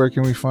friend? Where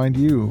can we find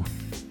you?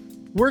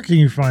 Where can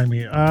you find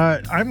me?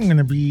 I'm going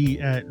to be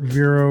at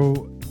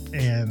Vero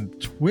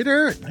and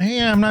Twitter.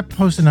 Hey, I'm not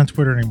posting on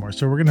Twitter anymore,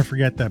 so we're going to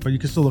forget that. But you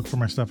can still look for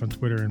my stuff on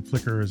Twitter, and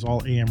Flickr is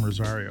all AM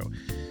Rosario.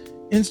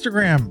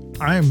 Instagram,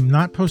 I'm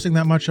not posting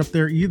that much up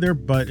there either,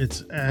 but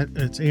it's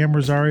AM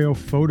Rosario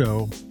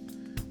Photo.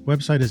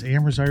 Website is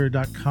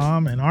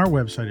amrosario.com, and our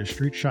website is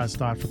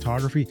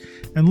streetshots.photography.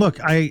 And look,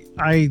 I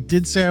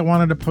did say I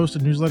wanted to post a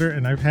newsletter,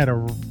 and I've had a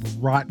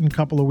rotten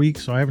couple of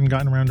weeks, so I haven't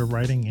gotten around to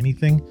writing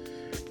anything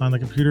on the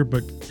computer.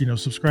 But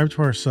subscribe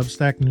to our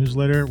Substack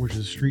newsletter, which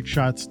is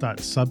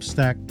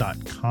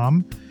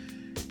streetshots.substack.com.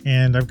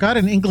 And I've got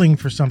an inkling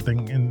for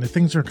something, and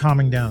things are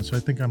calming down, so I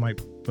think I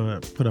might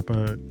put up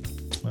a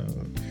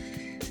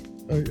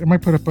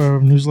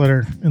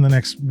newsletter in the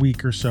next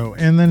week or so.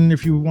 And then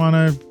if you want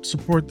to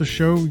support the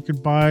show, you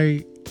could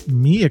buy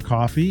me a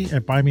coffee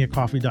at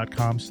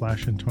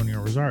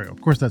buymeacoffee.com/Antonio Rosario.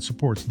 Of course, that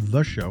supports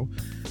the show,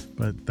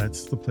 but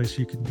that's the place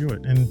you can do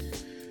it.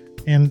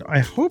 And I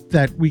hope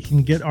that we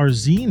can get our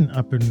zine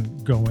up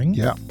and going.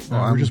 Yeah.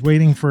 We're just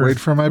waiting for my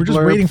blurb.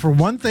 Just waiting for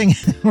one thing.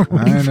 We're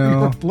waiting for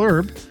your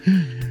blurb.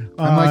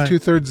 I'm like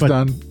 2/3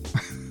 done.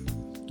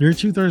 You're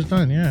 2/3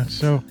 done, yeah.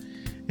 So,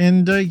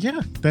 and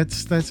yeah,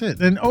 that's it.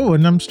 And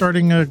I'm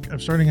starting a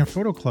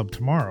photo club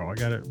tomorrow. I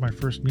got my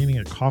first meeting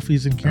at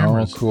Coffees and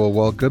Cameras. Oh, cool.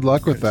 Well, good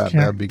luck with that.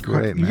 That'd be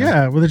great, man.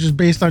 Yeah, well, it's just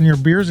based on your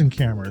beers and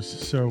cameras.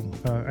 So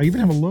I even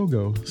have a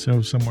logo.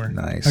 So somewhere,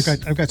 nice.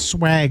 I've got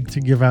swag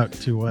to give out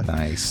to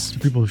nice to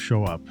people who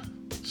show up.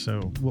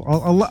 So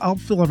I'll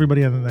fill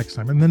everybody in the next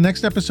time. And the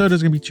next episode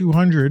is going to be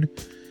 200.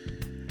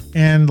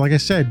 And like I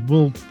said,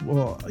 we'll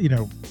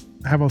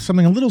have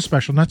something a little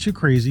special, not too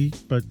crazy,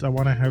 but I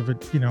want to have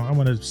it, I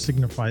want to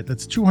signify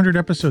that's 200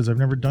 episodes. I've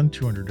never done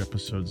 200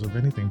 episodes of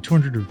anything,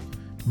 200 of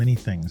many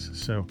things.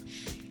 So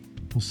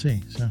we'll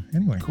see. So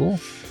anyway,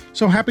 cool.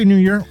 So happy New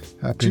Year.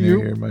 Happy New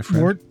Year, my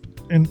friend. Ward,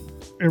 and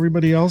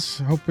everybody else.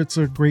 Hope it's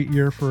a great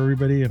year for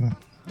everybody and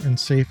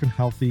safe and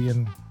healthy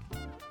and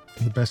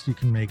the best you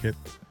can make it,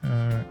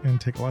 and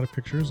take a lot of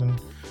pictures. And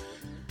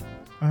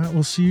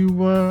we'll see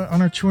you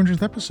on our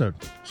 200th episode.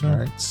 So, all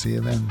right. See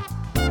you then.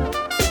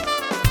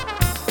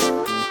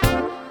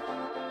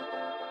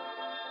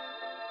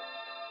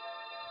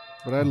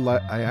 But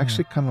I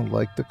actually kind of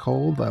like the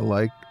cold. I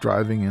like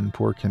driving in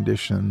poor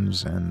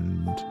conditions,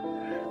 and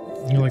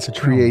you like the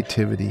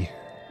creativity.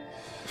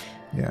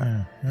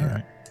 Yeah. All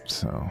right.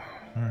 So, all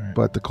right.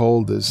 But the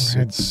cold is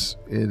it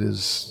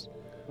is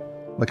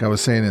like I was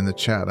saying in the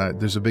chat.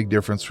 There's a big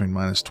difference between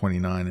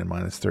 -29 and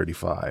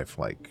 -35.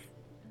 Like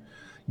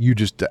you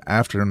just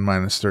after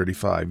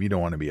 -35, you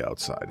don't want to be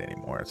outside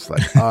anymore. It's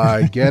like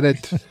I get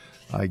it.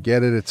 I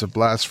get it. It's a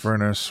blast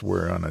furnace.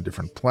 We're on a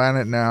different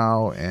planet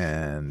now,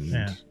 and